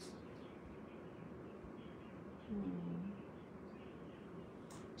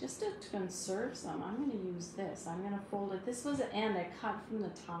 just to conserve some, I'm going to use this. I'm going to fold it. This was an end I cut from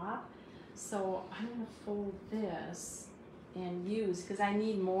the top. So I'm going to fold this and use, because I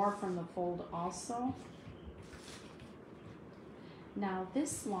need more from the fold also. Now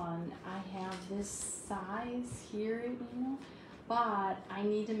this one, I have this size here, you know, but I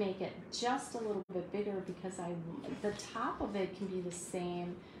need to make it just a little bit bigger because the top of it can be the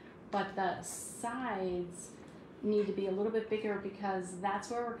same, but the sides need to be a little bit bigger because that's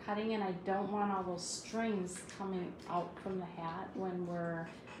where we're cutting, and I don't want all those strings coming out from the hat when we're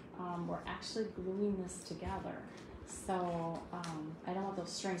actually gluing this together. So I don't want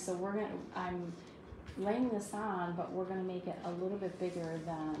those strings. So I'm laying this on, but we're gonna make it a little bit bigger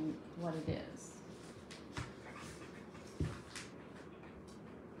than what it is.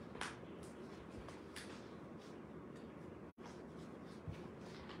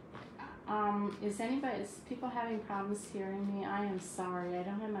 Is people having problems hearing me? I am sorry. I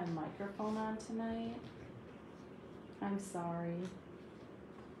don't have my microphone on tonight. I'm sorry.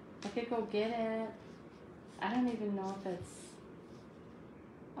 I could go get it. I don't even know if it's,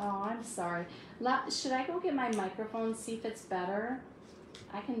 oh, I'm sorry. Should I go get my microphone, see if it's better?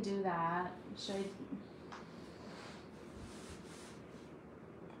 I can do that. Should I?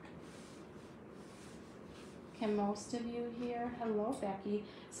 Can most of you hear? Hello, Becky.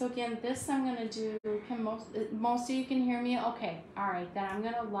 So again, this I'm gonna do. Can most of you can hear me? Okay. All right. Then I'm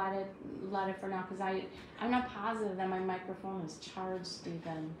gonna let it for now because I'm not positive that my microphone is charged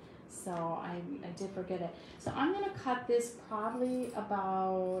even. So I did forget it. So I'm gonna cut this probably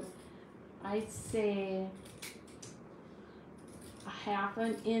about, I'd say, a half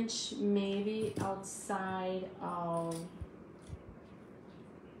an inch maybe outside of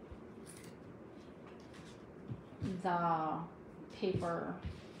the paper.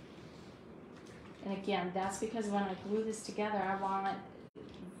 And again, that's because when I glue this together, I want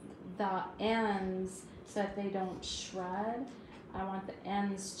the ends, so that they don't shred, I want the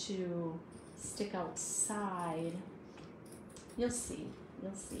ends to stick outside. You'll see,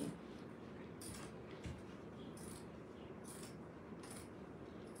 you'll see.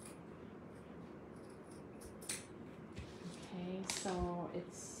 Okay, so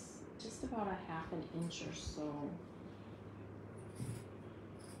it's just about a half an inch or so.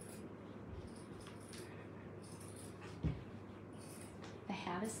 The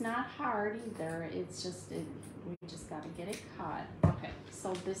hat is not hard either. It's just, we just got to get it cut. Okay,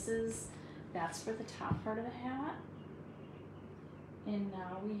 so that's for the top part of the hat. And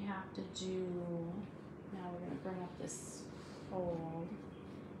now we have to do, now we're going to bring up this fold.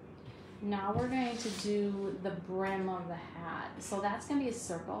 Now we're going to do the brim of the hat. So that's going to be a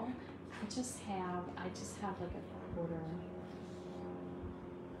circle. I just have like a quarter.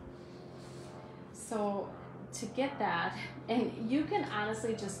 So to get that, and you can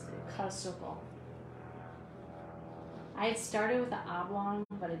honestly just cut a circle. I had started with the oblong,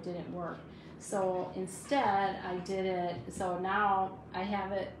 but it didn't work. So instead I did it, so now I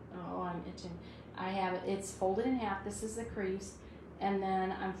have it, oh, I'm itching. I have it, it's folded in half. This is the crease. And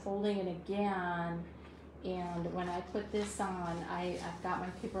then I'm folding it again, and when I put this on, I've got my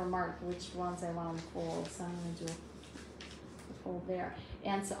paper marked which ones I want to fold, so I'm going to do a fold there.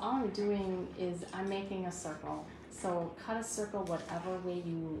 And so all I'm doing is I'm making a circle. So cut a circle whatever way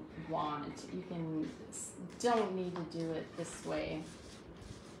you want. You don't need to do it this way.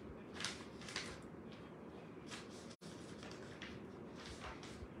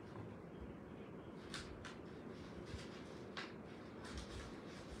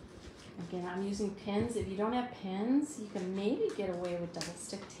 Again, I'm using pins. If you don't have pins, you can maybe get away with double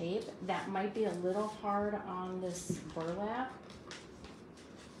stick tape. That might be a little hard on this burlap.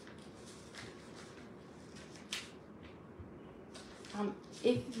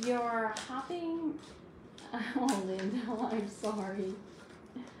 If you're hopping, oh Linda, I'm sorry.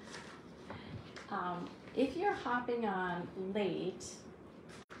 If you're hopping on late,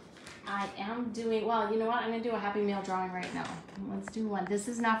 I am doing, well, you know what? I'm going to do a Happy Meal drawing right now. Let's do one. This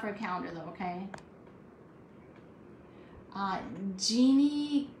is not for a calendar though, okay?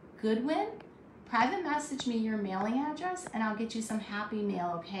 Jeannie Goodwin, private message me your mailing address and I'll get you some Happy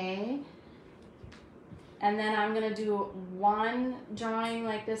Meal, okay? And then I'm going to do one drawing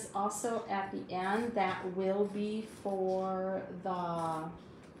like this also at the end that will be for a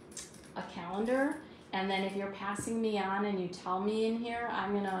calendar. And then if you're passing me on and you tell me in here,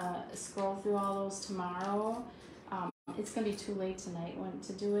 I'm going to scroll through all those tomorrow. It's going to be too late tonight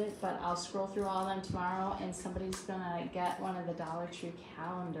to do it, but I'll scroll through all of them tomorrow and somebody's going to get one of the Dollar Tree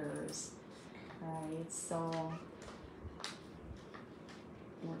calendars. All right, so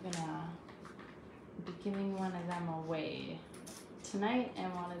we're going to be giving one of them away tonight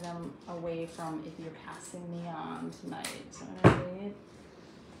and one of them away from if you're passing me on tonight. All right.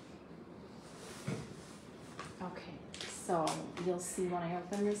 Okay, so you'll see when I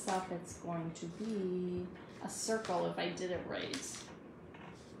open this up, it's going to be a circle if I did it right.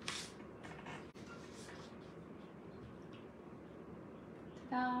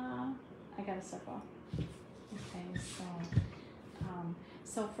 Ta-da! I got a circle. Okay,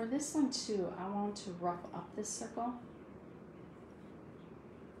 so for this one too, I want to rough up this circle.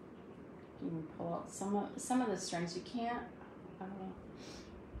 You can pull out some of the strings. You can't.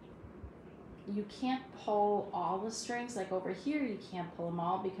 You can't pull all the strings, like over here you can't pull them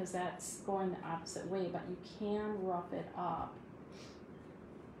all because that's going the opposite way, but you can rough it up.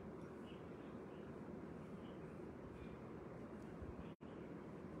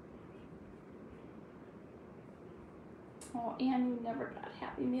 Oh, and you never got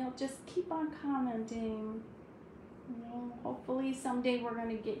Happy Meal, just keep on commenting. You know, hopefully someday we're going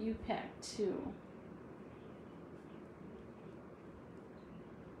to get you picked too.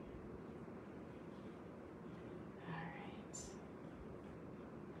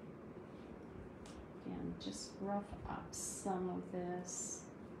 Just rough up some of this.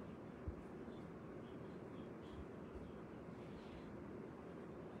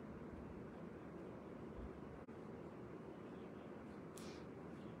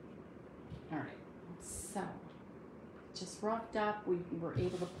 All right, so just roughed up. We were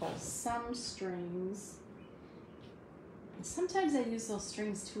able to pull some strings. And sometimes I use those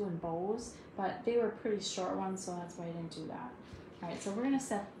strings too in bows, but they were pretty short ones, so that's why I didn't do that. All right, so we're going to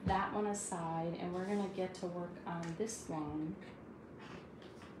set that one aside and we're going to get to work on this one.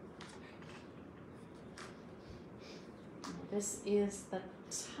 This is the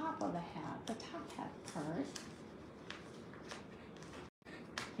top of the hat, the top hat part.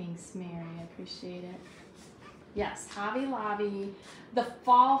 Thanks, Mary, I appreciate it. Yes, Hobby Lobby. The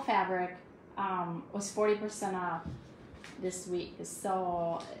fall fabric was 40% off this week,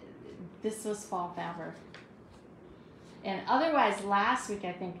 so this was fall fabric. And otherwise, last week,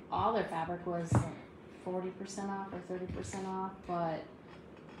 I think all their fabric was like 40% off or 30% off, but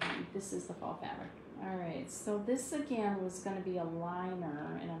this is the fall fabric. All right, so this again was going to be a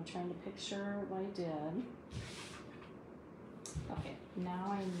liner, and I'm trying to picture what I did. Okay,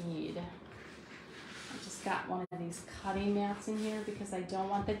 now I just got one of these cutting mats in here because I don't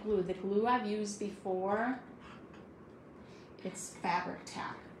want the glue. The glue I've used before, it's fabric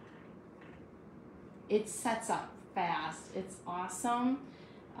tack. It sets up fast. It's awesome.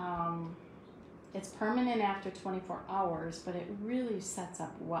 It's permanent after 24 hours, but it really sets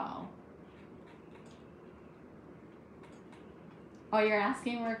up well. Oh, you're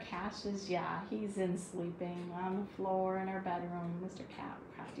asking where Cash is? Yeah, he's in sleeping on the floor in our bedroom. Mr.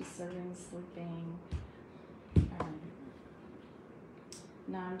 Crafty Serving sleeping.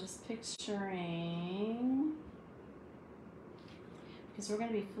 Now I'm just picturing, because we're going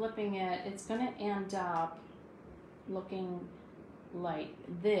to be flipping it, it's going to end up looking like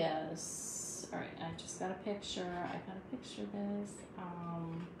this. All right, I just got a picture. I got to picture this.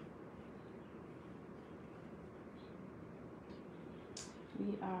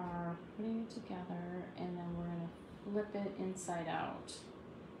 We are putting it together, and then we're going to flip it inside out.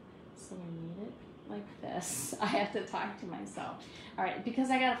 So we need it like this. I have to talk to myself. All right, because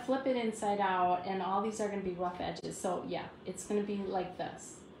I gotta flip it inside out and all these are gonna be rough edges. So yeah, it's gonna be like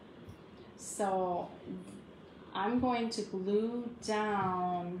this. So I'm going to glue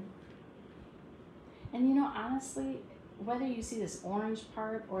down, and you know, honestly, whether you see this orange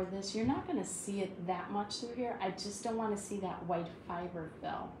part or this, you're not gonna see it that much through here. I just don't wanna see that white fiber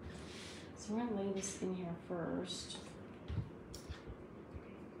fill. So we're gonna lay this in here first.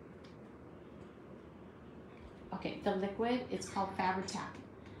 Okay, the liquid, it's called Fabri-Tac.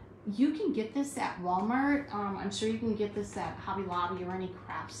 You can get this at Walmart. I'm sure you can get this at Hobby Lobby or any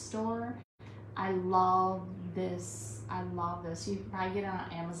craft store. I love this. I love this. You can probably get it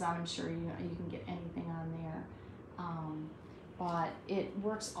on Amazon. I'm sure you can get anything on there. But it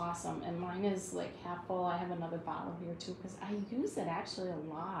works awesome. And mine is like half full. I have another bottle here too because I use it actually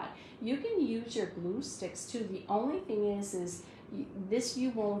a lot. You can use your glue sticks too. The only thing is this you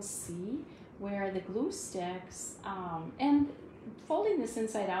won't see, where the glue sticks, and folding this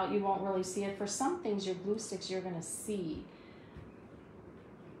inside out, you won't really see it. For some things, your glue sticks you're gonna see.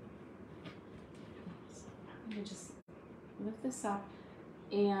 So I'm gonna just lift this up,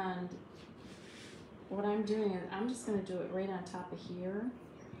 and what I'm doing is I'm just gonna do it right on top of here.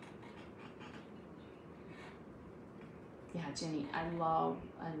 Yeah, Jenny, I love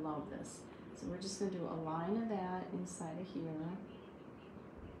this. So we're just gonna do a line of that inside of here.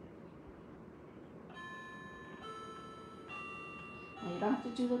 Now you don't have to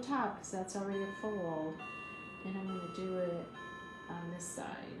do the top because that's already a fold. And I'm going to do it on this side.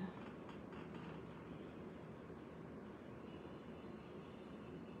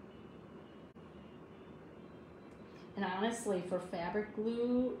 And honestly, for fabric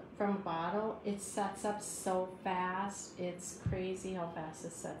glue from a bottle, it sets up so fast. It's crazy how fast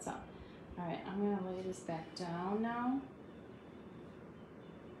it sets up. All right, I'm going to lay this back down now.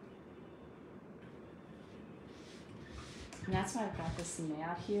 And that's why I've got this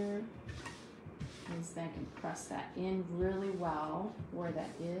mat here, is that I can press that in really well where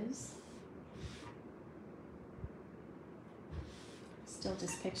that is. Still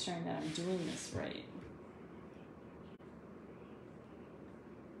just picturing that I'm doing this right.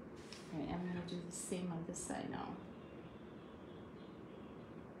 All right, I'm going to do the same on this side now.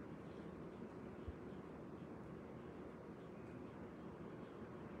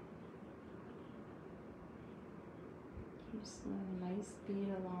 Just a nice bead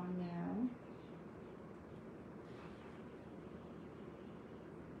along there.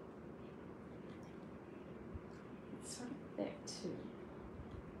 It's sort of thick too.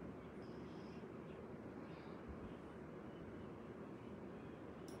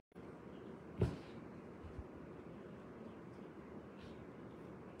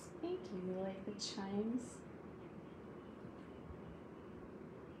 Thank you. You like the chimes?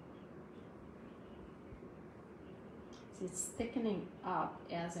 It's thickening up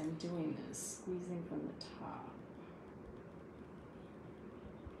as I'm doing this, squeezing from the top.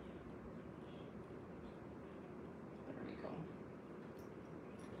 There we go.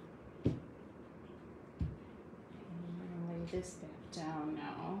 And I'm going to lay this back down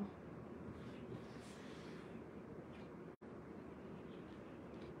now.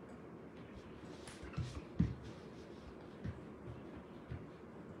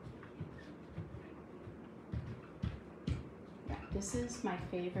 This is my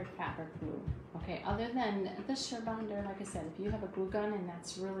favorite fabric glue. Okay, other than the Surebonder, like I said, if you have a glue gun and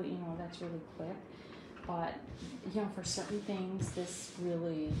that's really, that's really quick. But, for certain things, this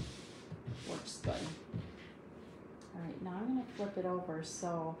really works good. All right, now I'm going to flip it over.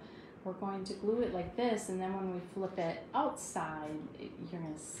 So we're going to glue it like this, and then when we flip it outside, you're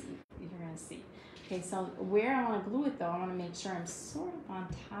going to see. Okay, so where I want to glue it though, I want to make sure I'm sort of on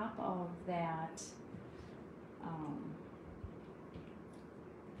top of that.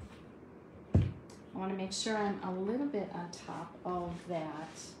 I want to make sure I'm a little bit on top of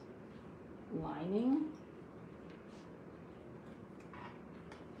that lining.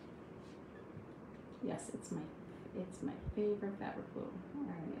 Yes, it's my favorite fabric glue. All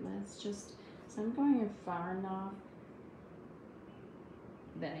right, let's just, so I'm going in far enough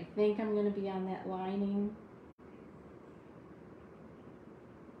that I think I'm going to be on that lining.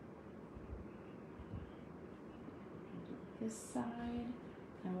 This side.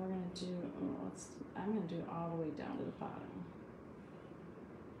 And we're going to do, I'm going to do it all the way down to the bottom.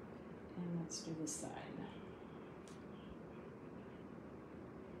 And let's do this side.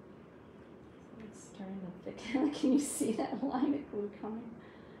 So it's starting to thicken. Can you see that line of glue coming?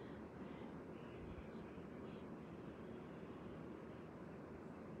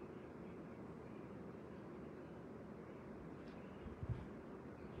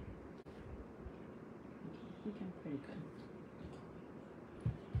 pretty good.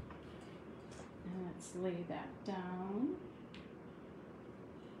 And let's lay that down.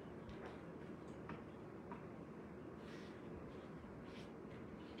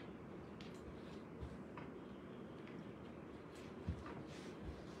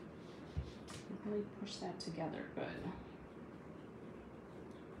 Really push that together good.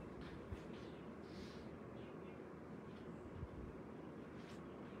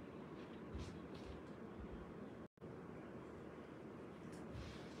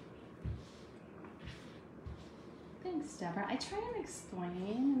 Thanks, Deborah. I try and explain.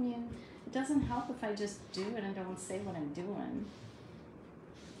 I mean, it doesn't help if I just do it and don't say what I'm doing.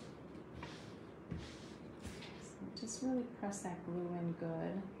 So just really press that glue in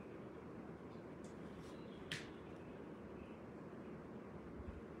good.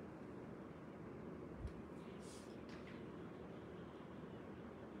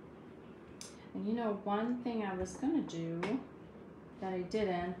 And you know, one thing I was going to do that I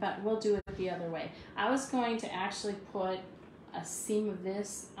didn't, but we'll do it the other way. I was going to actually put a seam of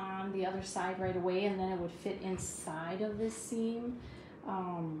this on the other side right away, and then it would fit inside of this seam,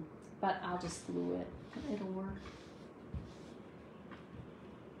 but I'll just glue it. It'll work.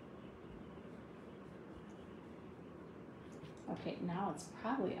 Okay, now it's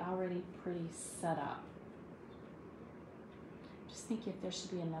probably already pretty set up. Just think if there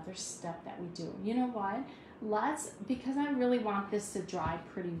should be another step that we do. You know what? Because I really want this to dry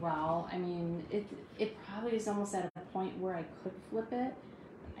pretty well. I mean, it probably is almost at a point where I could flip it.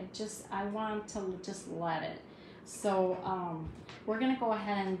 I want to just let it. So we're gonna go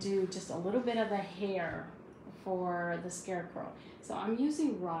ahead and do just a little bit of the hair for the Scarecrow. So I'm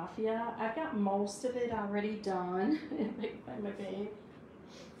using raffia. I've got most of it already done. Find my bag.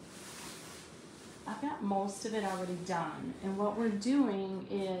 I've got most of it already done. And what we're doing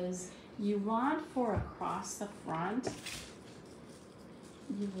is, you want for across the front,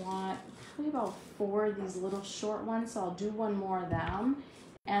 you want probably about 4 of these little short ones, so I'll do 1 more of them.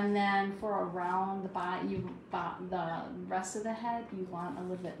 And then for around the rest of the head, you want a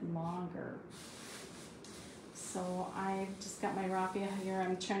little bit longer. So I've just got my raffia here.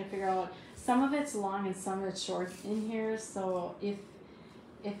 I'm trying to figure out, some of it's long and some of it's short in here. So if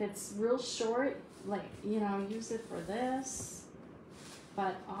it's real short, like, you know, use it for this.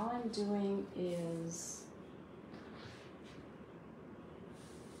 But all I'm doing is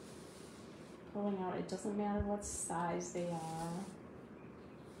pulling out. It doesn't matter what size they are.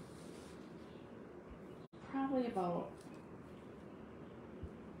 Probably about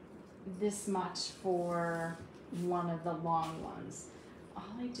this much for one of the long ones. All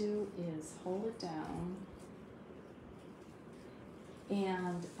I do is hold it down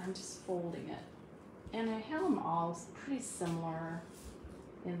and I'm just folding it. And I have them all pretty similar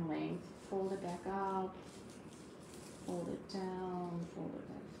in length. Fold it back up, fold it down, fold it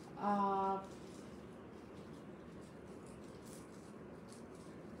back up.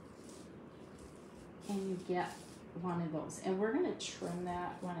 And you get one of those. And we're gonna trim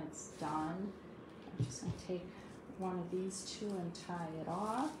that when it's done. I'm just gonna take one of these 2 and tie it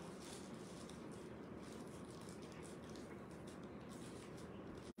off.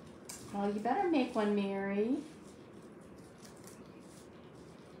 Well, you better make one, Mary.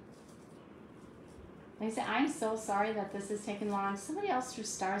 Like I said, I'm so sorry that this is taking long. Somebody else threw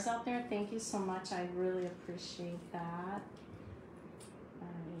stars out there. Thank you so much. I really appreciate that.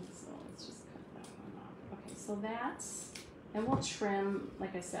 Alright, so let's just cut that one off. Okay, so that's, and we'll trim,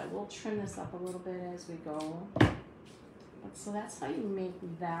 like I said, we'll trim this up a little bit as we go. So that's how you make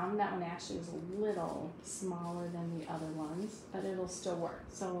them. That one actually is a little smaller than the other ones, but it'll still work.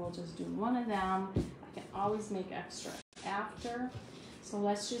 So we'll just do one of them. I can always make extra after. So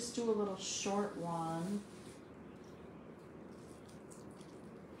let's just do a little short one.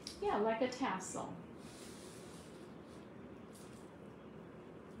 Yeah, like a tassel.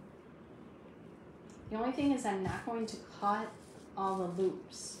 The only thing is I'm not going to cut all the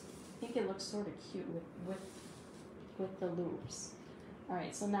loops. I think it looks sort of cute with the loops. All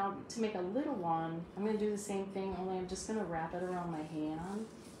right, so now to make a little one, I'm gonna do the same thing, only I'm just gonna wrap it around my hand.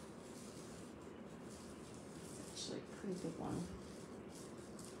 It's actually a pretty big one.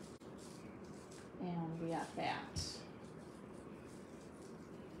 And we got that.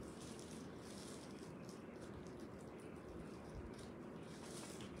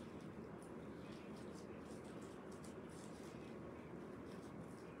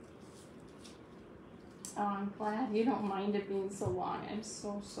 Oh, I'm glad you don't mind it being so long. I'm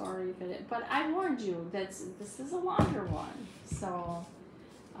so sorry if it is. But I warned you that this is a longer one. So,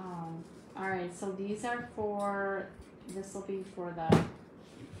 all right, so these are for, this will be for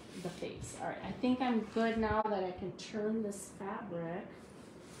the face. All right, I think I'm good now that I can turn this fabric.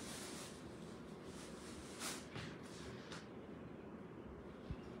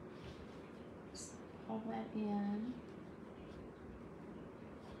 Just pull that in.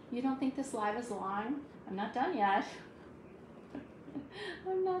 You don't think this live is long? I'm not done yet.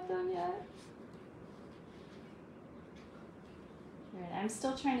 I'm not done yet. All right, I'm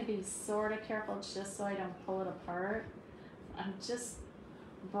still trying to be sort of careful just so I don't pull it apart. I'm just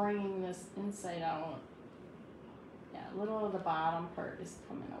bringing this inside out. Yeah, a little of the bottom part is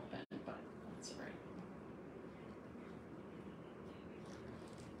coming open, but that's right.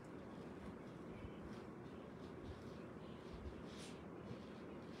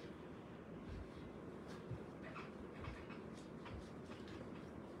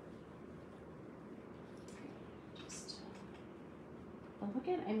 But look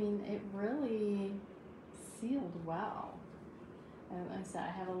at, I mean, it really sealed well. And like I said,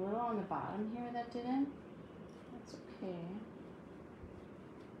 I have a little on the bottom here that didn't. That's okay.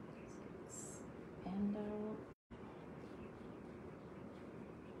 End out.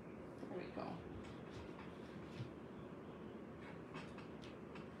 There we go.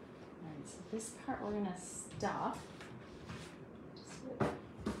 Alright, so this part we're gonna stuff. Just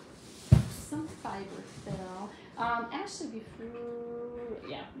with some fiber fill. Actually, before,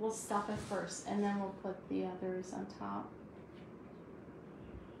 yeah, we'll stuff it first and then we'll put the others on top.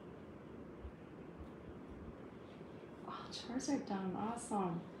 Oh, chores are done.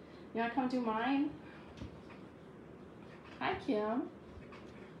 Awesome. You want to come do mine? Hi, Kim.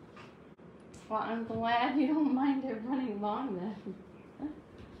 Well, I'm glad you don't mind it running long then.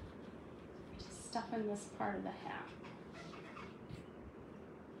 Just stuffing this part of the hat.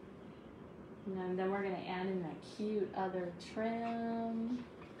 And then we're going to add in that cute other trim.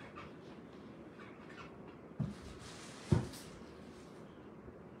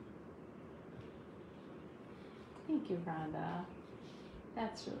 Thank you, Rhonda.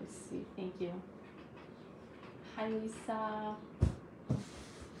 That's really sweet. Thank you. Hi, Lisa.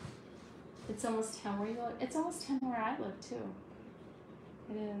 It's almost 10 where you live. It's almost 10 where I live, too.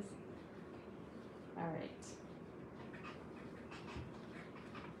 It is. All right.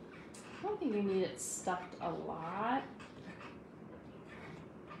 I don't think you need it stuffed a lot.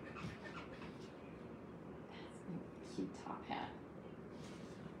 That's a cute top hat.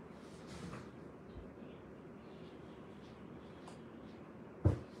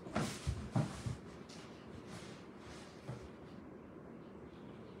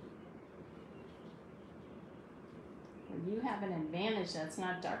 You have an advantage that's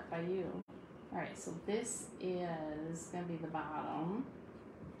not dark by you. All right, so this is gonna be the bottom.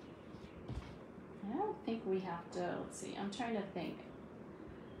 I don't think we have to, let's see, I'm trying to think.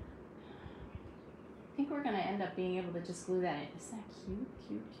 I think we're gonna end up being able to just glue that in. Isn't that cute,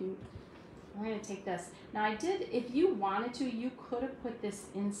 cute, cute? We're gonna take this. Now I did, if you wanted to, you could have put this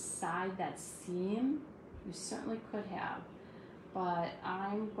inside that seam. You certainly could have. But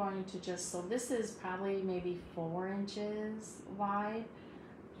I'm going to just, so this is probably maybe 4 inches wide.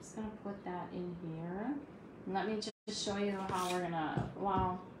 I'm just gonna put that in here. And let me just show you how we're gonna,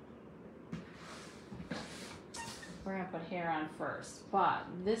 well, we're gonna put hair on first. But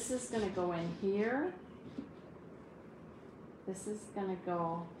this is gonna go in here. This is gonna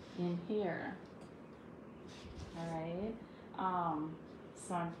go in here. All right.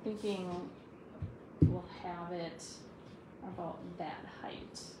 So I'm thinking we'll have it about that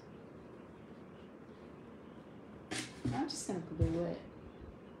height. I'm just gonna glue it.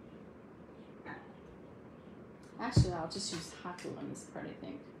 Actually, I'll just use hot glue on this part, I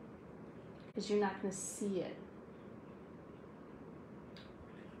think, because you're not gonna see it.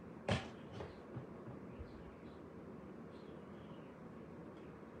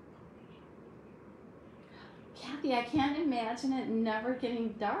 Kathy, I can't imagine it never getting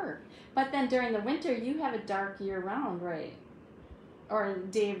dark. But then during the winter, you have it dark year round, right? Or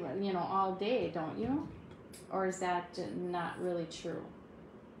day, you know, all day, don't you? Or is that not really true?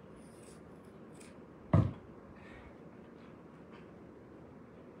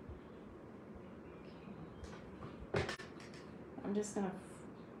 I'm just gonna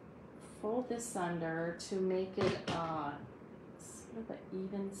fold this under to make it sort of an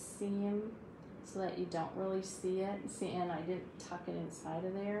even seam so that you don't really see it. See, and I didn't tuck it inside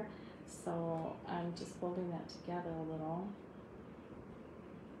of there. So I'm just folding that together a little.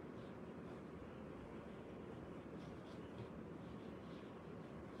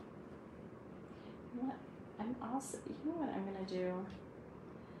 What I'm also, you know what I'm gonna do?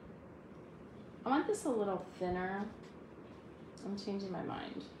 I want this a little thinner. I'm changing my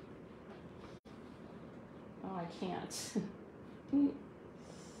mind. Oh, I can't.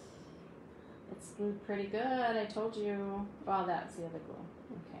 glued pretty good, I told you. Well, that's the other glue.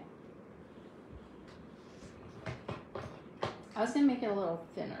 Okay. I was gonna make it a little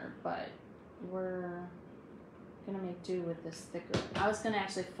thinner, but we're gonna make do with this thicker. I was gonna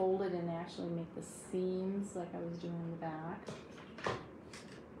actually fold it and actually make the seams like I was doing in the back.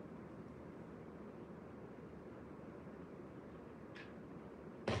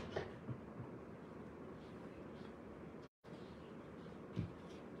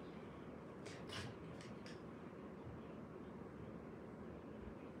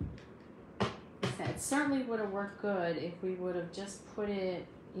 It certainly would have worked good if we would have just put it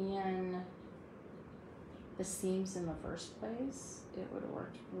in the seams in the first place. It would have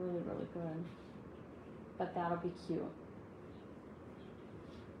worked really, really good. But that'll be cute.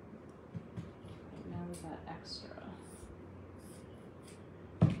 Right, now we got extra.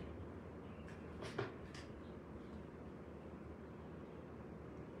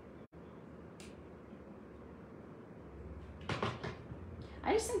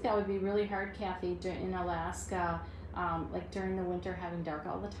 I just think that would be really hard, Kathy, in Alaska, like during the winter, having dark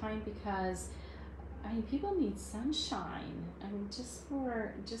all the time, because I mean, people need sunshine. I mean, just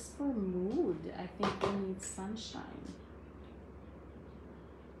for mood, I think we need sunshine.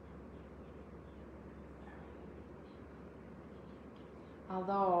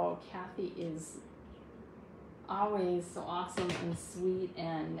 Although Kathy is always so awesome and sweet,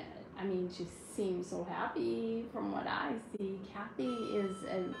 and I mean, she seems so happy from what I see. Kathy is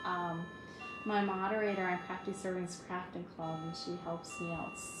my moderator on Crafty Servings Crafting Club, and she helps me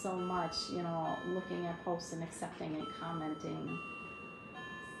out so much, you know, looking at posts and accepting and commenting.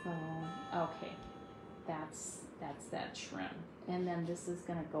 So, okay, that's that trim. And then this is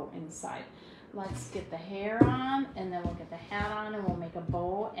gonna go inside. Let's get the hair on, and then we'll get the hat on, and we'll make a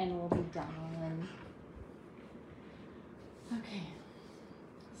bow, and we'll be done. Okay,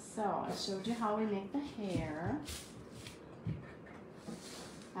 so I showed you how we make the hair.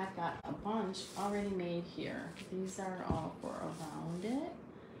 I've got a bunch already made here. These are all for around it.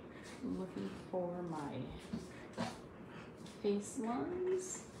 I'm looking for my face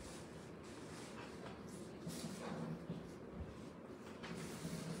ones.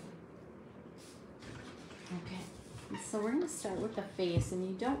 Okay, so we're going to start with the face, and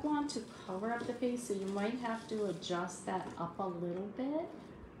you don't want to cover up the face, so you might have to adjust that up a little bit.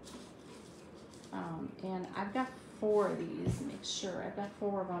 And I've got 4 of these, make sure. I've got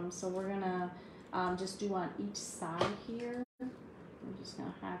 4 of them, so we're gonna just do on each side here. I'm just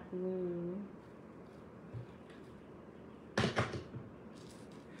gonna hot glue. And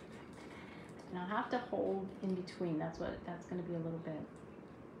I'll have to hold in between. That's gonna be a little bit.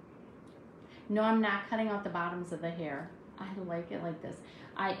 No, I'm not cutting out the bottoms of the hair. I like it like this.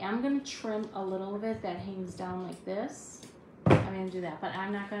 I am gonna trim a little bit that hangs down like this. I'm gonna do that, but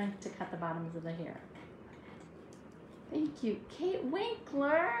I'm not going to cut the bottoms of the hair. Thank you, Kate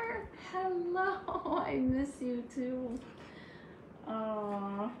Winkler. Hello, I miss you too.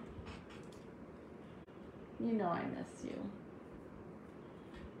 Oh, you know I miss you.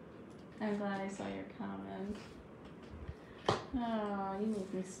 I'm glad I saw your comment. Oh, you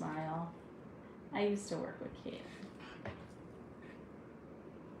make me smile. I used to work with Kate.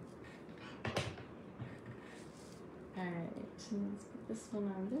 Alright, let's put this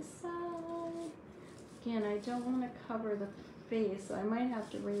one on this side. Again, I don't want to cover the face, so I might have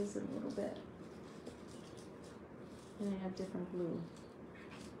to raise it a little bit. And I have different glue.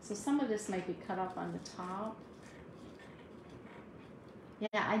 So some of this might be cut off on the top.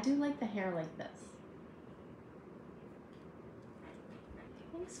 Yeah, I do like the hair like this.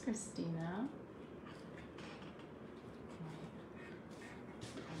 Thanks, Christina.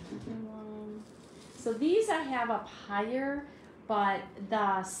 Another one. So these I have up higher, but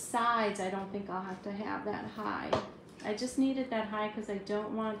the sides I don't think I'll have to have that high. I just need it that high because I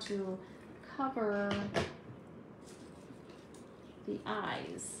don't want to cover the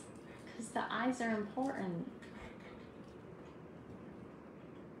eyes, because the eyes are important.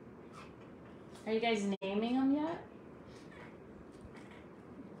 Are you guys naming them yet?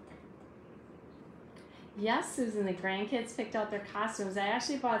 Yes, Susan, the grandkids picked out their costumes. I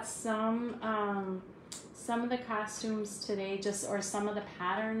actually bought some of the costumes today, or some of the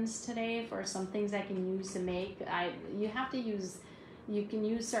patterns today for some things I can use to make. You can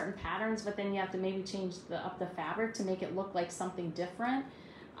use certain patterns, but then you have to maybe change up the fabric to make it look like something different.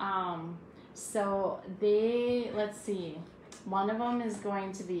 So let's see. One of them is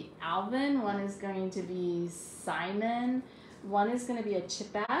going to be Alvin, one is going to be Simon, one is going to be a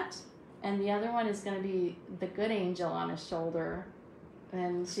Chipette, and the other one is going to be the good angel on his shoulder.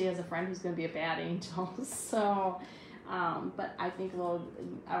 And she has a friend who's going to be a bad angel. So But I think I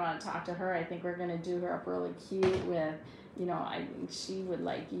want to talk to her. I think we're going to do her up really cute with, you know, she would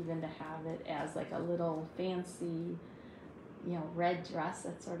like even to have it as like a little fancy, you know, red dress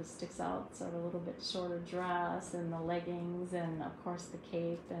that sort of sticks out, sort of a little bit shorter dress, and the leggings, and of course the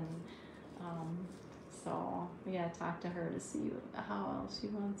cape. And so we gotta talk to her to see how else she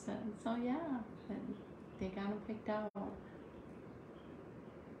wants it. So yeah, they got them picked out.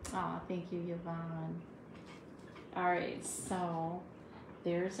 Oh, thank you, Yvonne. All right, so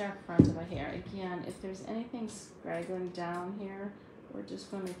there's our front of a hair. Again, if there's anything straggling down here, we're just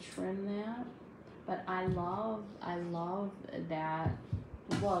going to trim that. But I love that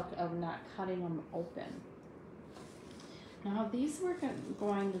look of not cutting them open. Now these we're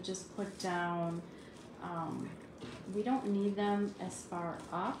going to just put down, we don't need them as far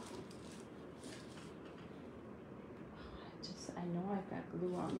up. I know I've got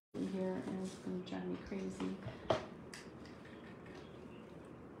glue on here and it's going to drive me crazy.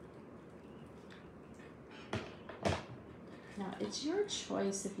 Now it's your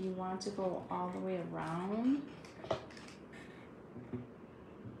choice if you want to go all the way around.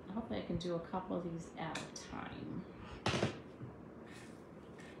 Hopefully I can do a couple of these at a time.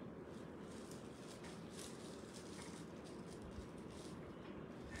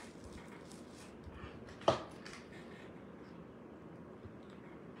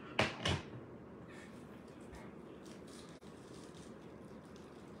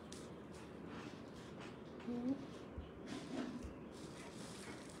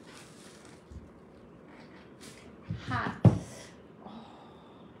 Hot. Oh,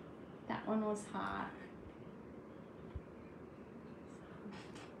 that one was hot.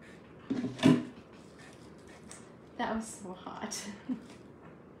 That was so hot.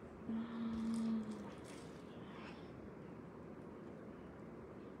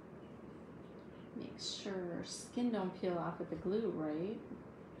 Make sure skin don't peel off with the glue, right?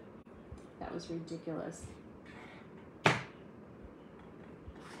 That was ridiculous.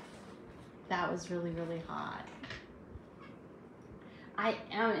 That was really, really hot. I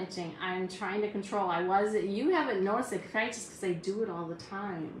am itching. I'm trying to control. You haven't noticed it, right? Just because I do it all the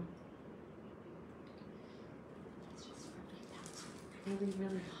time. It's just really,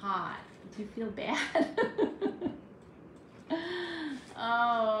 really hot. Do you feel bad?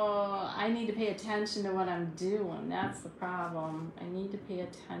 Oh, I need to pay attention to what I'm doing. That's the problem. I need to pay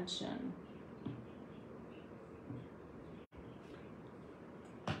attention.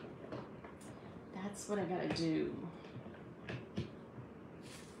 That's what I gotta do.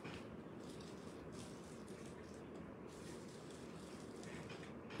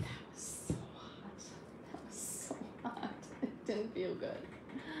 Didn't feel good.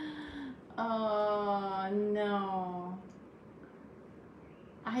 Oh no.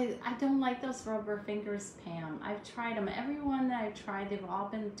 I don't like those rubber fingers, Pam. I've tried them. Everyone that I've tried, they've all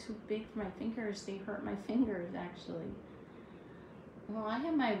been too big for my fingers. They hurt my fingers, actually. Well, I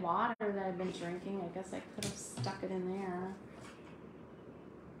have my water that I've been drinking. I guess I could have stuck it in there.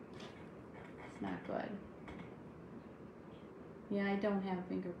 It's not good. Yeah, I don't have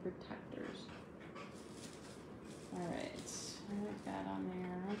finger protectors. All right. Put that on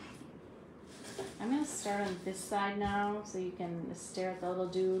there. I'm going to start on this side now so you can stare at the little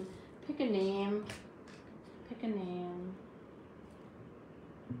dude. Pick a name. Pick a name.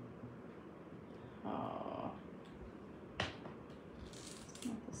 Oh.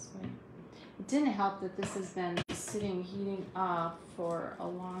 Not this way. It didn't help that this has been sitting, heating up for a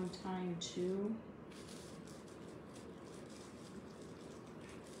long time too.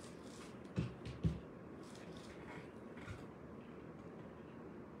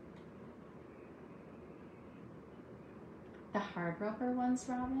 The hard rubber ones,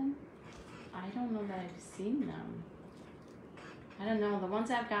 Robin? I don't know that I've seen them. I don't know. The ones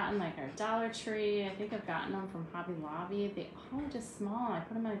I've gotten, like, are Dollar Tree. I think I've gotten them from Hobby Lobby. They all are just small. I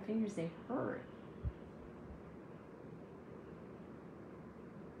put them on my fingers. They hurt.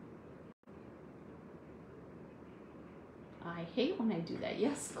 I hate when I do that.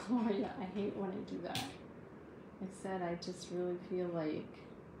 Yes, Gloria. I hate when I do that. I said I just really feel like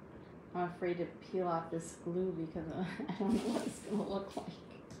I'm afraid to peel off this glue because I don't know what it's going to look like.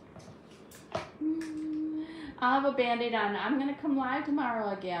 I'll have a Band-Aid on. I'm going to come live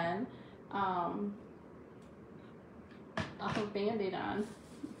tomorrow again. I'll have a Band-Aid on.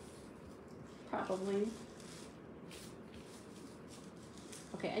 Probably.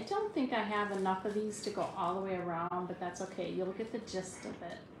 Okay, I don't think I have enough of these to go all the way around, but that's okay. You'll get the gist of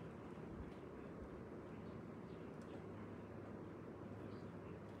it.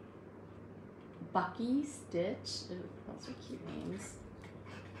 Bucky, Stitch, ooh, those are cute names.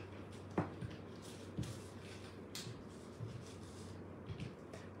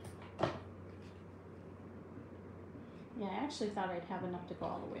 Yeah, I actually thought I'd have enough to go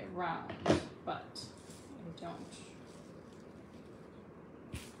all the way around, but I don't.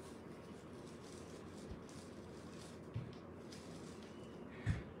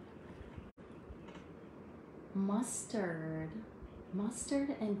 Mustard.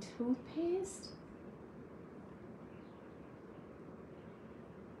 Mustard and toothpaste?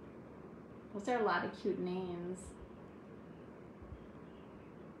 Those are a lot of cute names.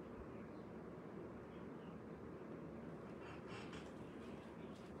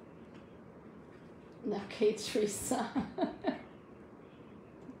 Okay, Teresa.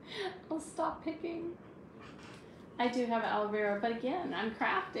 I'll stop picking. I do have aloe vera, but again, I'm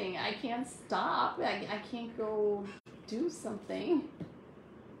crafting. I can't stop. I can't go do something.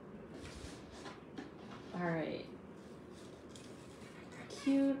 All right.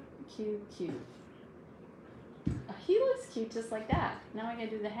 Cute, cute, cute. Oh, he looks cute just like that. Now I gotta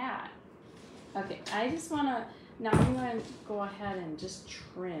do the hat. Okay, I just wanna, now I'm gonna go ahead and just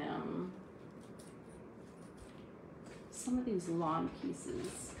trim some of these long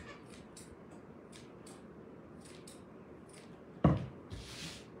pieces. I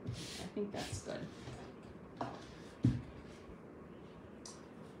think that's good.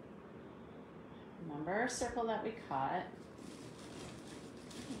 Remember our circle that we cut.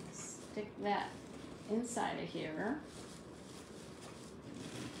 Stick that inside of here.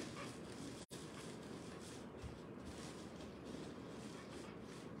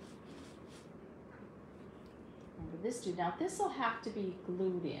 Remember this dude. Now this will have to be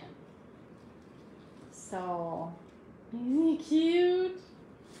glued in. So, isn't he cute?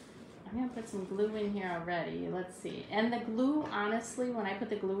 I'm gonna put some glue in here already. Let's see. And the glue, honestly, when I put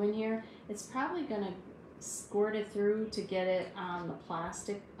the glue in here, it's probably gonna squirt it through to get it on the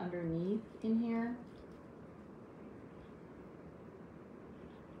plastic underneath in here.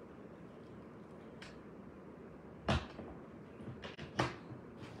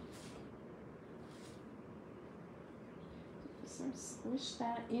 So squish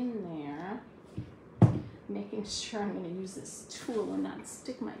that in there, making sure I'm going to use this tool and not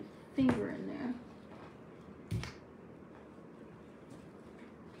stick my finger in there.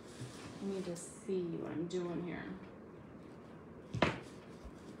 Let me just see what I'm doing here.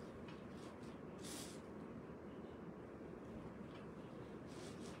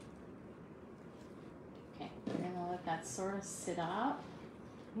 Okay, we're going to let that sort of sit up.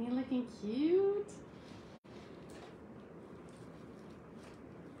 Are you looking cute?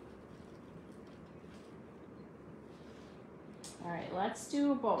 All right, let's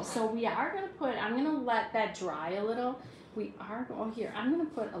do a bow. So we are gonna put, I'm gonna let that dry a little. We are, oh here, I'm gonna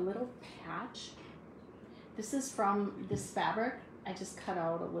put a little patch. This is from this fabric. I just cut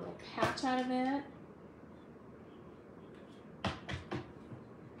out a little patch out of it.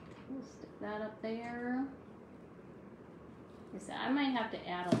 We'll stick that up there. Like I said, I might have to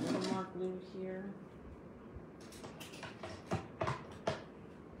add a little more glue here.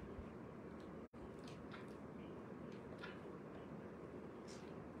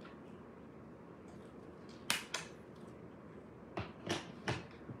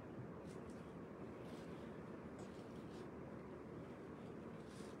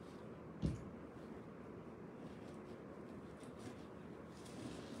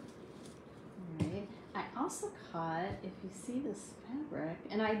 Also cut, if you see this fabric,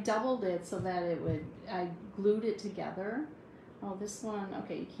 and I doubled it so that it would, I glued it together. Oh, this one,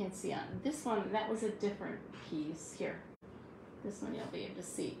 okay, you can't see on this one, that was a different piece. Here, this one you'll be able to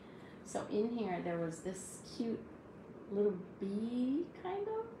see. So in here there was this cute little bee, kind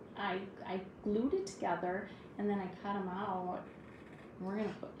of. I glued it together and then I cut him out. We're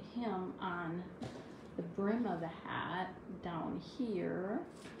gonna put him on the brim of the hat down here.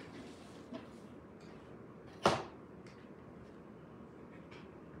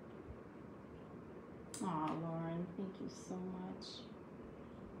 Aw, Lauren, thank you so much.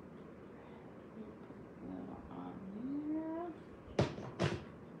 Put a little on there.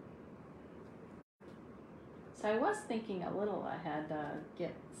 So I was thinking a little ahead to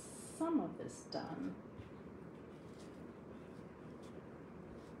get some of this done.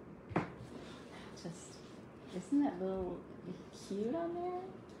 Just, isn't that little cute on there?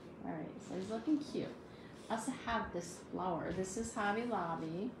 All right, so he's looking cute. I also have this flower. This is Hobby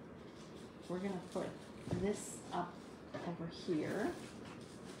Lobby. We're gonna put this up over here.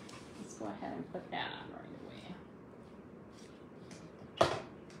 Let's go ahead and put that on right away.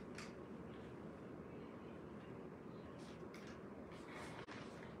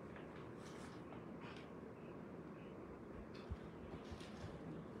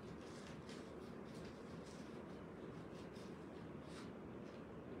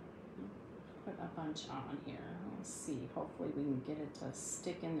 put a bunch on here. Let's see. Hopefully we can get it to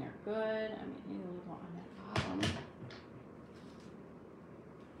stick in there good. I mean, maybe a little on that bottom.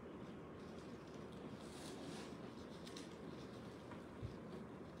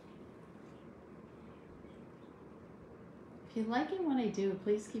 If you're liking what I do,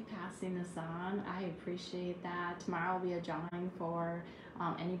 please keep passing this on. I appreciate that. Tomorrow will be a drawing for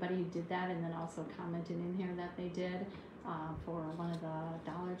anybody who did that and then also commented in here that they did for one of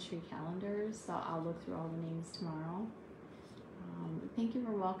the Dollar Tree calendars. So I'll look through all the names tomorrow. Thank you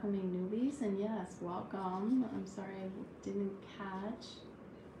for welcoming newbies, and yes, welcome. I'm sorry I didn't catch.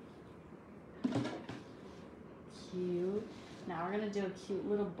 Cute. Now we're gonna do a cute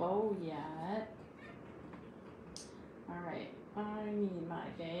little bow yet. All right, I need my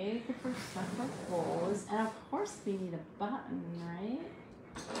bag for separate bows, and of course we need a button, right?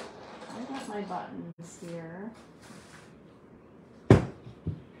 I got my buttons here.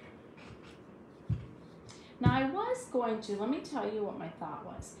 Now I was going to, let me tell you what my thought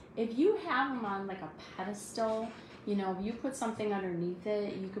was. If you have them on like a pedestal, you know, you put something underneath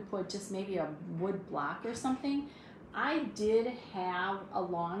it, you could put just maybe a wood block or something. I did have a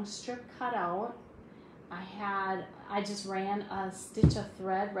long strip cut out. I just ran a stitch of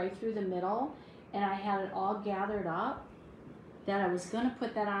thread right through the middle, and I had it all gathered up that I was gonna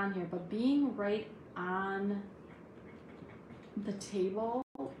put that on here, but being right on the table,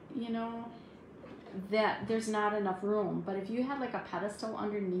 you know, that there's not enough room. But if you had like a pedestal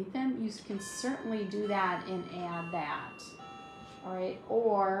underneath them, you can certainly do that and add that. All right,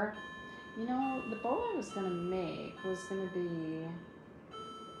 or, you know, the bow I was gonna make was gonna be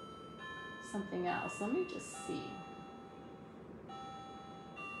something else. Let me just see.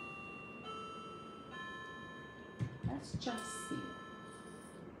 Let's just see.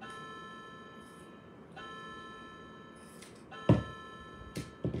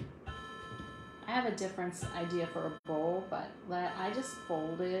 I have a different idea for a bow, but I just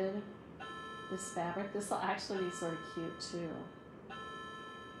folded this fabric. This will actually be sort of cute too.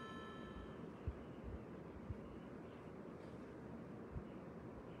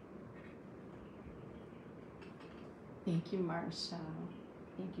 Thank you, Marsha.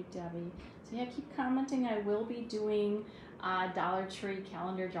 Thank you, Debbie. So yeah, keep commenting. I will be doing a Dollar Tree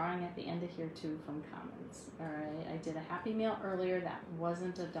calendar drawing at the end of here too from comments. All right, I did a Happy Meal earlier. That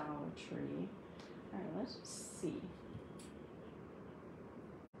wasn't a Dollar Tree. All right, let's see.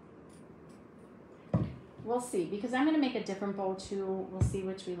 We'll see, because I'm going to make a different bow too. We'll see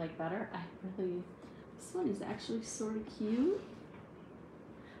which we like better. This one is actually sort of cute.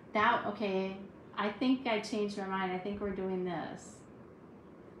 Okay. I think I changed my mind. I think we're doing this.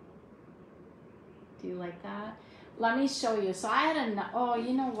 Do you like that? Let me show you. So I had oh,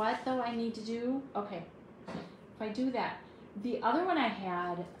 you know what though I need to do? Okay, if I do that. The other one I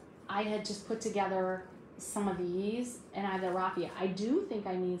had just put together some of these, and I had the raffia. I do think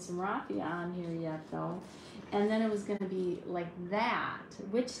I need some raffia on here yet though. And then it was gonna be like that.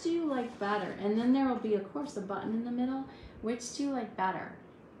 Which do you like better? And then there will be, of course, a button in the middle. Which do you like better?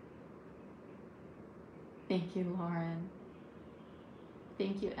 Thank you, Lauren.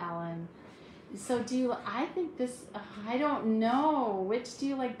 Thank you, Ellen. So I think this, I don't know. Which do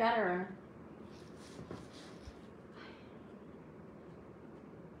you like better?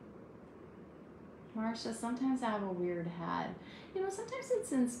 Marsha, sometimes I have a weird head. You know, sometimes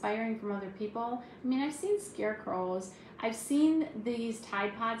it's inspiring from other people. I mean, I've seen scarecrows. I've seen these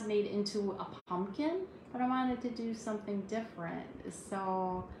Tide Pods made into a pumpkin, but I wanted to do something different.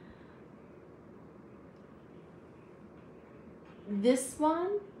 So this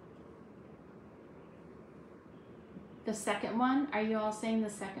one, the second one, are you all saying the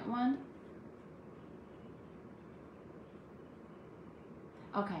second one?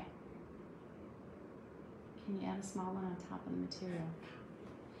 Okay. Can you add a small one on top of the material?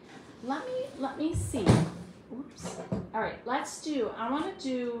 Let me see. Oops. All right,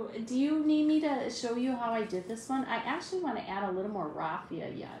 do you need me to show you how I did this one? I actually want to add a little more raffia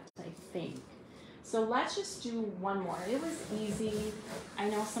yet, I think. So let's just do one more. It was easy. I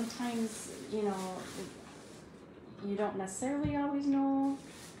know sometimes, you know, you don't necessarily always know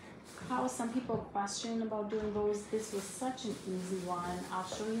how some people question about doing those. This was such an easy one. I'll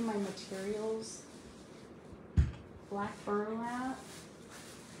show you my materials. Black burlap.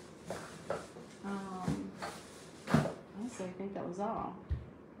 Honestly, I think that was all.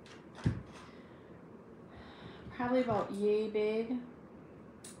 Probably about yay big.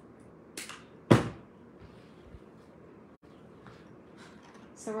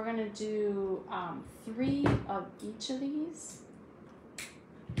 So we're gonna do 3 of each of these.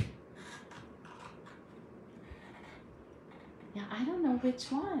 Yeah, I don't know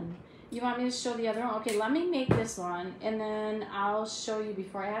which one. You want me to show the other one? Okay, let me make this one, and then I'll show you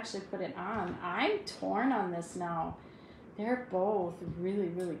before I actually put it on. I'm torn on this now. They're both really,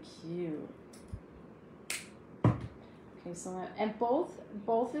 really cute. Okay, so, and both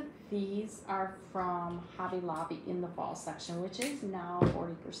of these are from Hobby Lobby in the fall section, which is now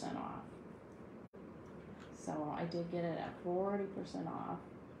 40% off. So I did get it at 40% off.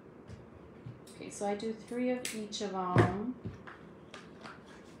 Okay, so I do 3 of each of them.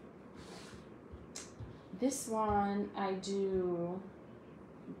 This one I do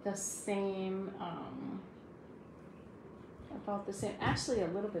the same, about the same, actually a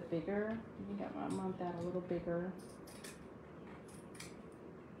little bit bigger. I think I want that a little bigger.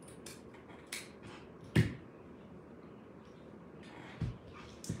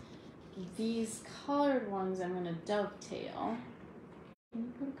 These colored ones I'm going to dovetail. Can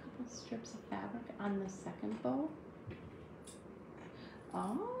you put a couple strips of fabric on the second bow?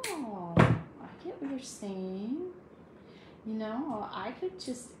 Oh, I get what you're saying. You know, I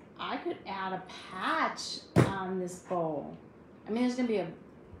could add a patch on this bow. I mean, there's going to be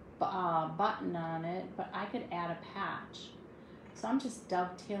a button on it, but I could add a patch. So I'm just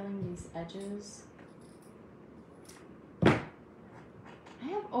dovetailing these edges. I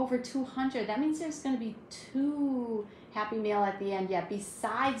have over 200. That means there's going to be 2 Happy Mail at the end yet,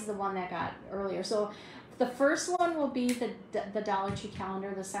 besides the one that got earlier. So the first one will be the Dollar Tree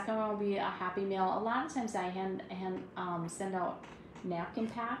calendar. The second one will be a Happy Mail. A lot of times I send out napkin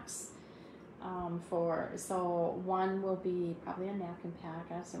packs so one will be probably a napkin pack.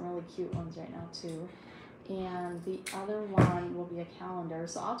 I have some really cute ones right now too. And the other one will be a calendar.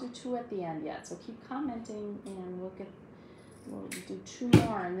 So I'll do 2 at the end yet. So keep commenting and we'll do 2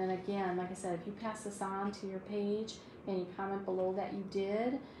 more. And then again, like I said, if you pass this on to your page and you comment below that you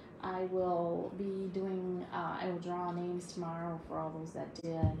did, I will be doing, I will draw names tomorrow for all those that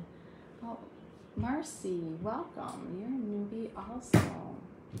did. Oh, Marcy, welcome. You're a newbie also.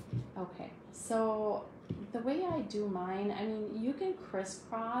 Okay, so the way I do mine, I mean, you can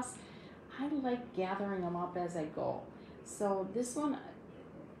crisscross. I like gathering them up as I go. So this one,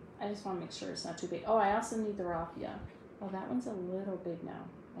 I just want to make sure it's not too big. Oh, I also need the raffia. Oh, that one's a little big now.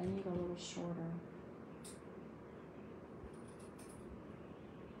 I need a little shorter.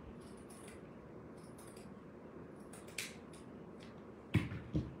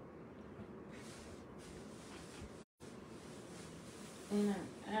 And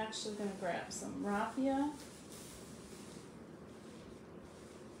I'm actually going to grab some raffia.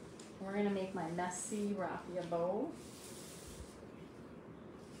 We're going to make my messy raffia bow.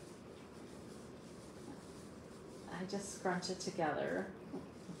 I just scrunch it together.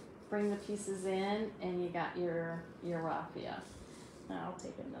 Bring the pieces in and you got your raffia. Now I'll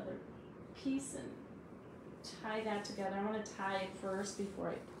take another piece and tie that together. I'm going to tie it first before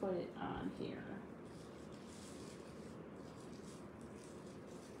I put it on here.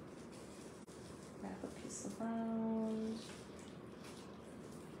 Wrap a piece around.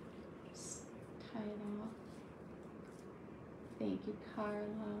 Just tie it off. Thank you,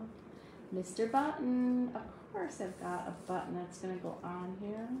 Carla. Mr. Button. Of course I've got a button that's going to go on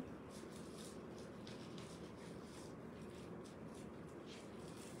here.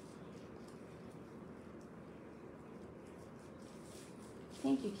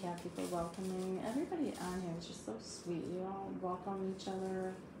 Thank you, Kathy, for welcoming. Everybody on here is just so sweet. You all welcome each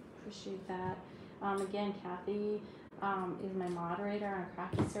other. Appreciate that. Again, Kathy is my moderator on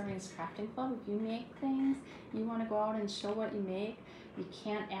Crafty Servings Crafting Club. If you make things, you want to go out and show what you make, you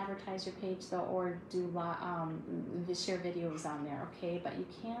can't advertise your page though, or do share videos on there, okay? But you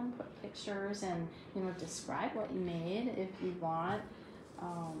can put pictures and describe what you made if you want.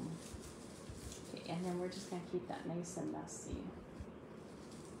 Okay, and then we're just gonna keep that nice and messy.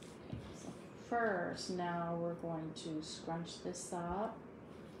 Okay, so first, now we're going to scrunch this up.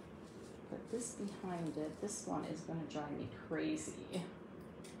 Put this behind it. This one is going to drive me crazy.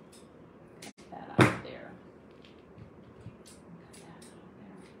 Cut that out there. Cut that out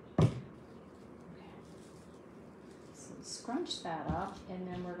there. Okay. So scrunch that up, and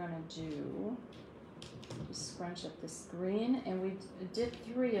then we're going to do, scrunch up this green, and we did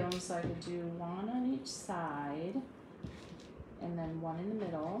 3 of them, so I could do 1 on each side, and then 1 in the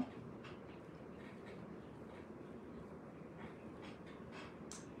middle.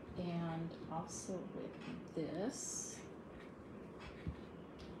 And also with this,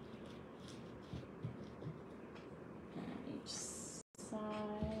 on each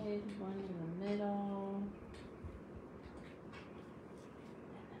side, 1 in the middle.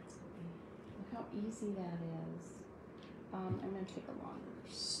 And that's look how easy that is. I'm going to take a longer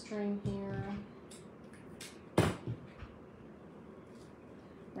string here.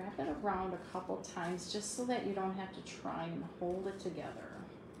 wrap it around a couple times just so that you don't have to try and hold it together.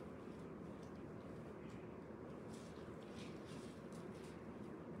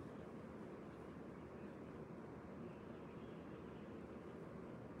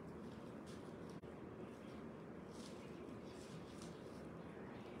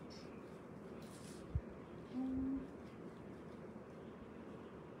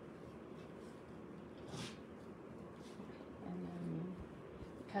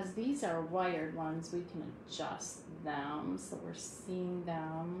 Because these are wired ones, we can adjust them so we're seeing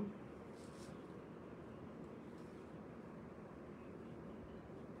them.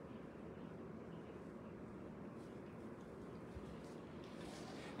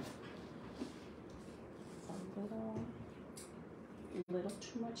 It's a little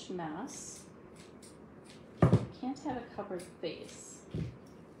too much mess. Can't have a covered face.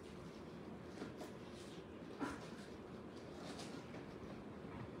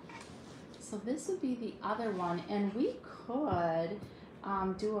 So this would be the other one, and we could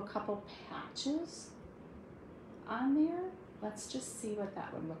do a couple patches on there. Let's just see what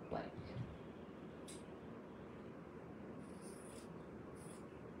that would look like.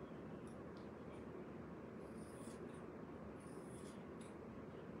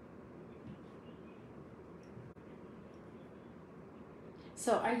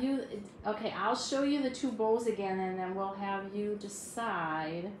 So are you, okay, I'll show you the two bows again and then we'll have you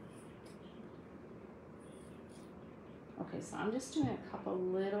decide. Okay, so I'm just doing a couple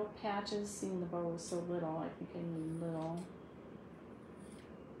little patches, seeing the bow is so little, I think I need little.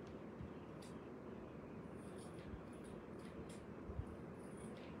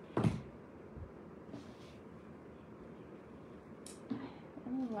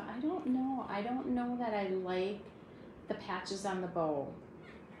 Oh, I don't know that I like the patches on the bow.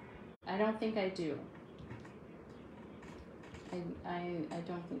 I don't think I do. I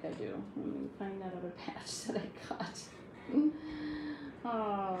don't think I do. Let me find that other patch that I got.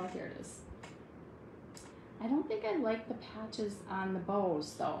 Oh, here it is. I don't think I like the patches on the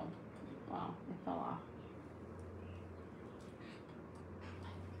bows though. Wow, it fell off.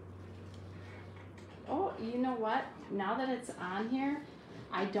 Oh, you know what? Now that it's on here,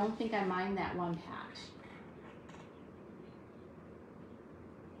 I don't think I mind that one patch.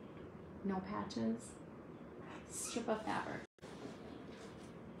 No patches. Strip of fabric.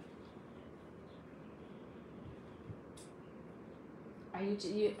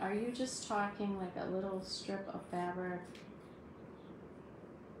 Are you just talking like a little strip of fabric?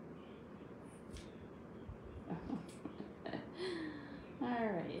 All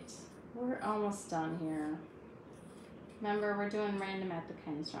right, we're almost done here. Remember, we're doing random at the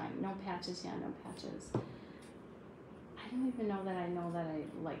kind of drawing. No patches, yeah, no patches. I don't even know that I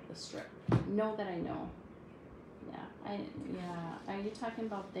like the strip. Know that I know. Yeah, are you talking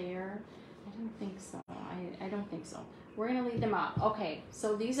about there? I don't think so. I don't think so. We're gonna leave them out. Okay,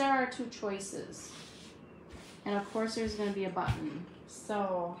 so these are our two choices. And of course there's gonna be a button.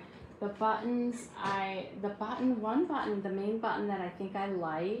 So the buttons, one button, the main button that I think I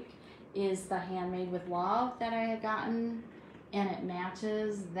like is the Handmade with Love that I had gotten, and it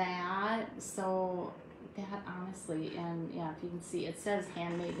matches that. So that honestly, and yeah, if you can see, it says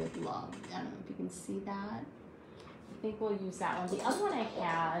Handmade with Love. I don't know if you can see that. I think we'll use that one. The other one I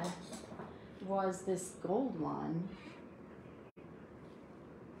had was this gold one.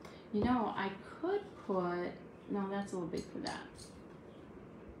 You know, I could put, no, that's a little big for that.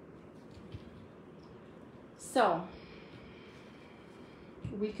 So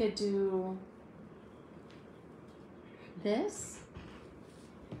we could do this.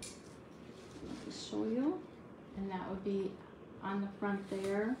 Let me show you. And that would be on the front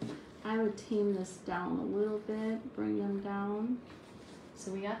there. I would tame this down a little bit, bring them down.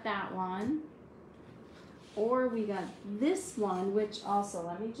 So we got that one. Or we got this one, which also,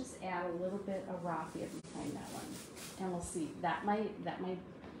 let me just add a little bit of raffia behind that one. And we'll see, that might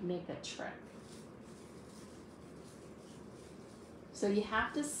make a trick. So you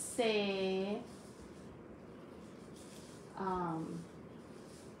have to say,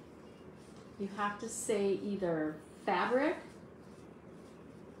 either fabric,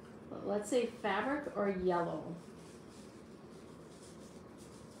 let's say fabric or yellow.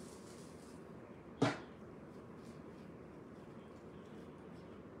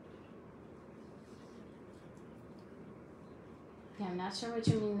 Yeah, I'm not sure what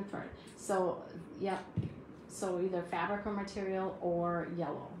you mean the first. So, yeah, so either fabric or material or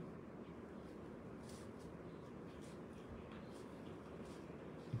yellow.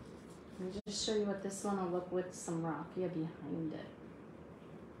 Let me just show you what this one will look with some raffia behind it.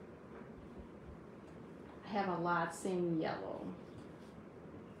 I have a lot saying yellow.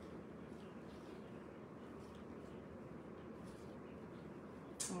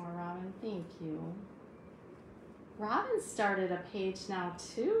 Oh, Robin, thank you. Robin started a page now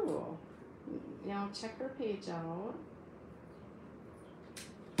too. You know, check her page out.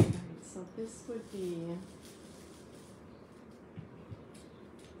 Alright, so this would be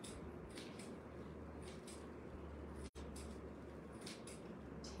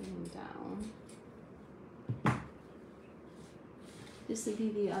down. This would be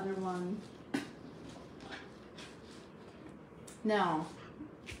the other one. No.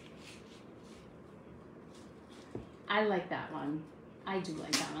 I like that one. I do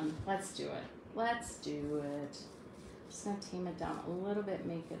like that one. Let's do it. Let's do it. Just gonna tame it down a little bit,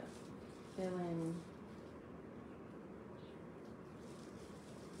 make it fill in.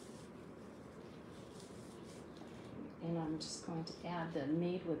 And I'm just going to add the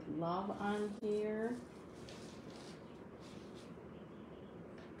Made with Love on here.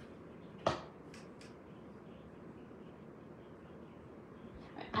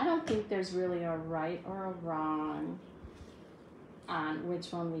 I don't think there's really a right or a wrong on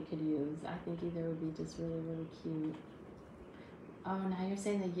which one we could use. I think either would be just really, really cute. Oh, now you're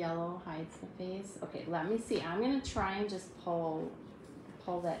saying the yellow hides the face? Okay, let me see. I'm gonna try and just pull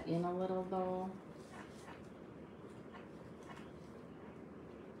that in a little though.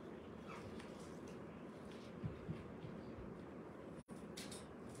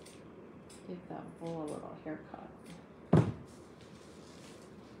 Give that bull a little haircut.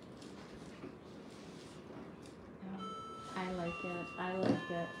 I like it. I like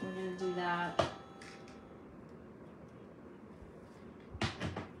it. We're gonna do that.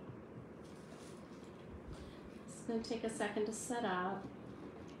 It's gonna take a second to set up.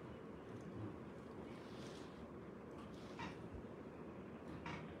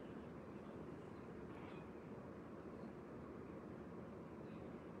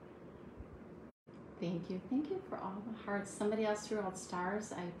 Thank you. Thank you for all the hearts. Somebody else threw out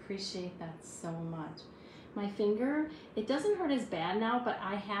stars. I appreciate that so much. My finger, it doesn't hurt as bad now, but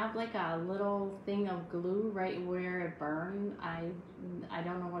I have like a little thing of glue right where it burned. I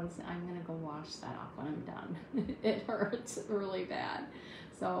don't know what it's, I'm gonna go wash that off when I'm done. It hurts really bad.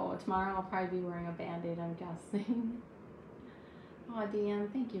 So tomorrow I'll probably be wearing a Band-Aid, I'm guessing. Oh,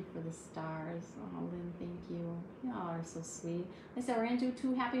 Deanne, thank you for the stars. Oh, Lynn, thank you. Y'all are so sweet. Like I said, we're gonna do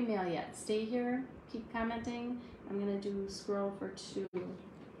 2 Happy Mail yet. Stay here, keep commenting. I'm gonna do scroll for 2.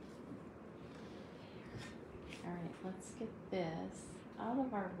 All right, let's get this out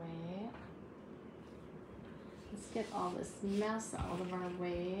of our way. Let's get all this mess out of our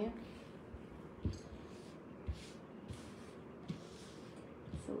way.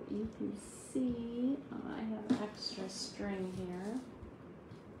 So you can see, I have an extra string here.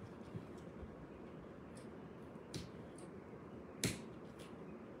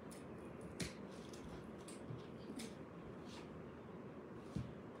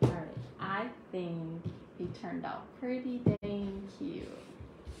 All right, I think he turned out pretty dang cute.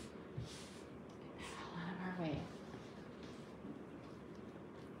 Get that all out of our way.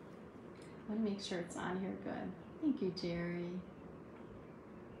 I want to make sure it's on here good. Thank you, Jerry.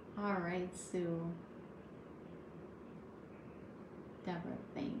 All right, Sue. Deborah,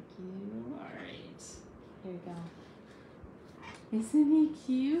 thank you. All right, here you go. Isn't he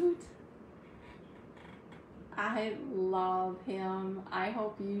cute? I love him. I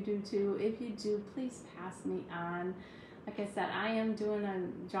hope you do too. If you do, please pass me on. Like I said, I am doing a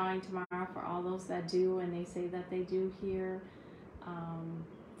drawing tomorrow for all those that do, and they say that they do here.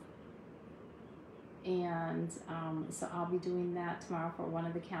 So I'll be doing that tomorrow for one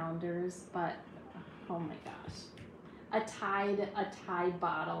of the calendars. But oh my gosh, a Tide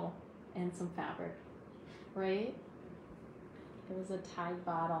bottle and some fabric, right? It was a Tide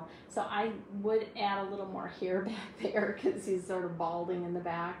bottle. So I would add a little more hair back there because he's sort of balding in the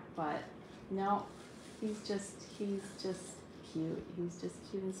back, but no, he's just cute. He's just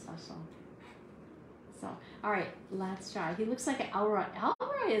cute and special. So, all right, let's try. He looks like an Elroy.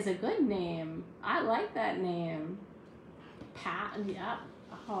 Elroy is a good name. I like that name. Pat, yep.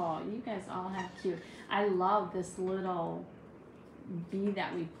 Oh, you guys all have cute. I love this little bee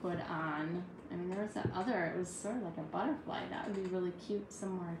that we put on. I mean, there was that other, it was sort of like a butterfly. That would be really cute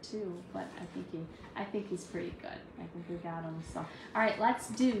somewhere too, but I think he's pretty good. I think we got him. So, all right, let's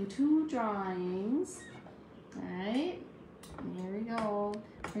do 2 drawings. All right, here we go.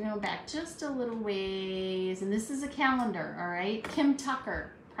 We're going back just a little ways, and this is a calendar, all right? Kim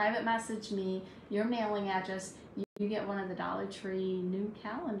Tucker, private message me your mailing address. You get one of the Dollar Tree new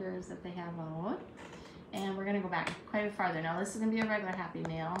calendars that they have out. And we're gonna go back quite a bit farther. Now this is gonna be a regular Happy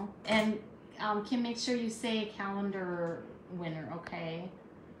Mail. And Kim, make sure you say calendar winner, okay?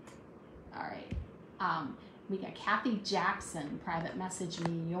 All right. We got Kathy Jackson, private message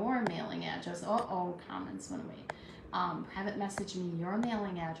me your mailing address. Oh, comments went away. Private message me your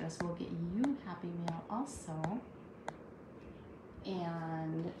mailing address. We'll get you happy mail also.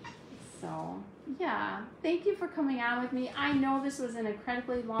 And so, yeah, thank you for coming on with me. I know this was an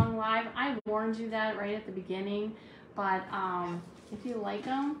incredibly long live. I warned you that right at the beginning, but if you like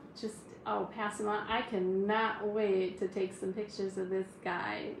them, just pass them on. I cannot wait to take some pictures of this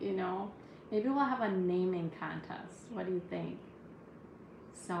guy. You know, maybe we'll have a naming contest. What do you think?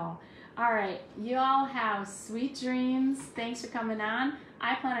 So, all right, you all have sweet dreams. Thanks for coming on.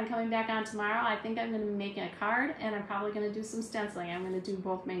 I plan on coming back on tomorrow. I think I'm going to be making a card, and I'm probably going to do some stenciling. I'm going to do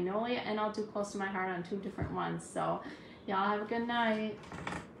both Magnolia, and I'll do Close to My Heart on 2 different ones. So, y'all have a good night.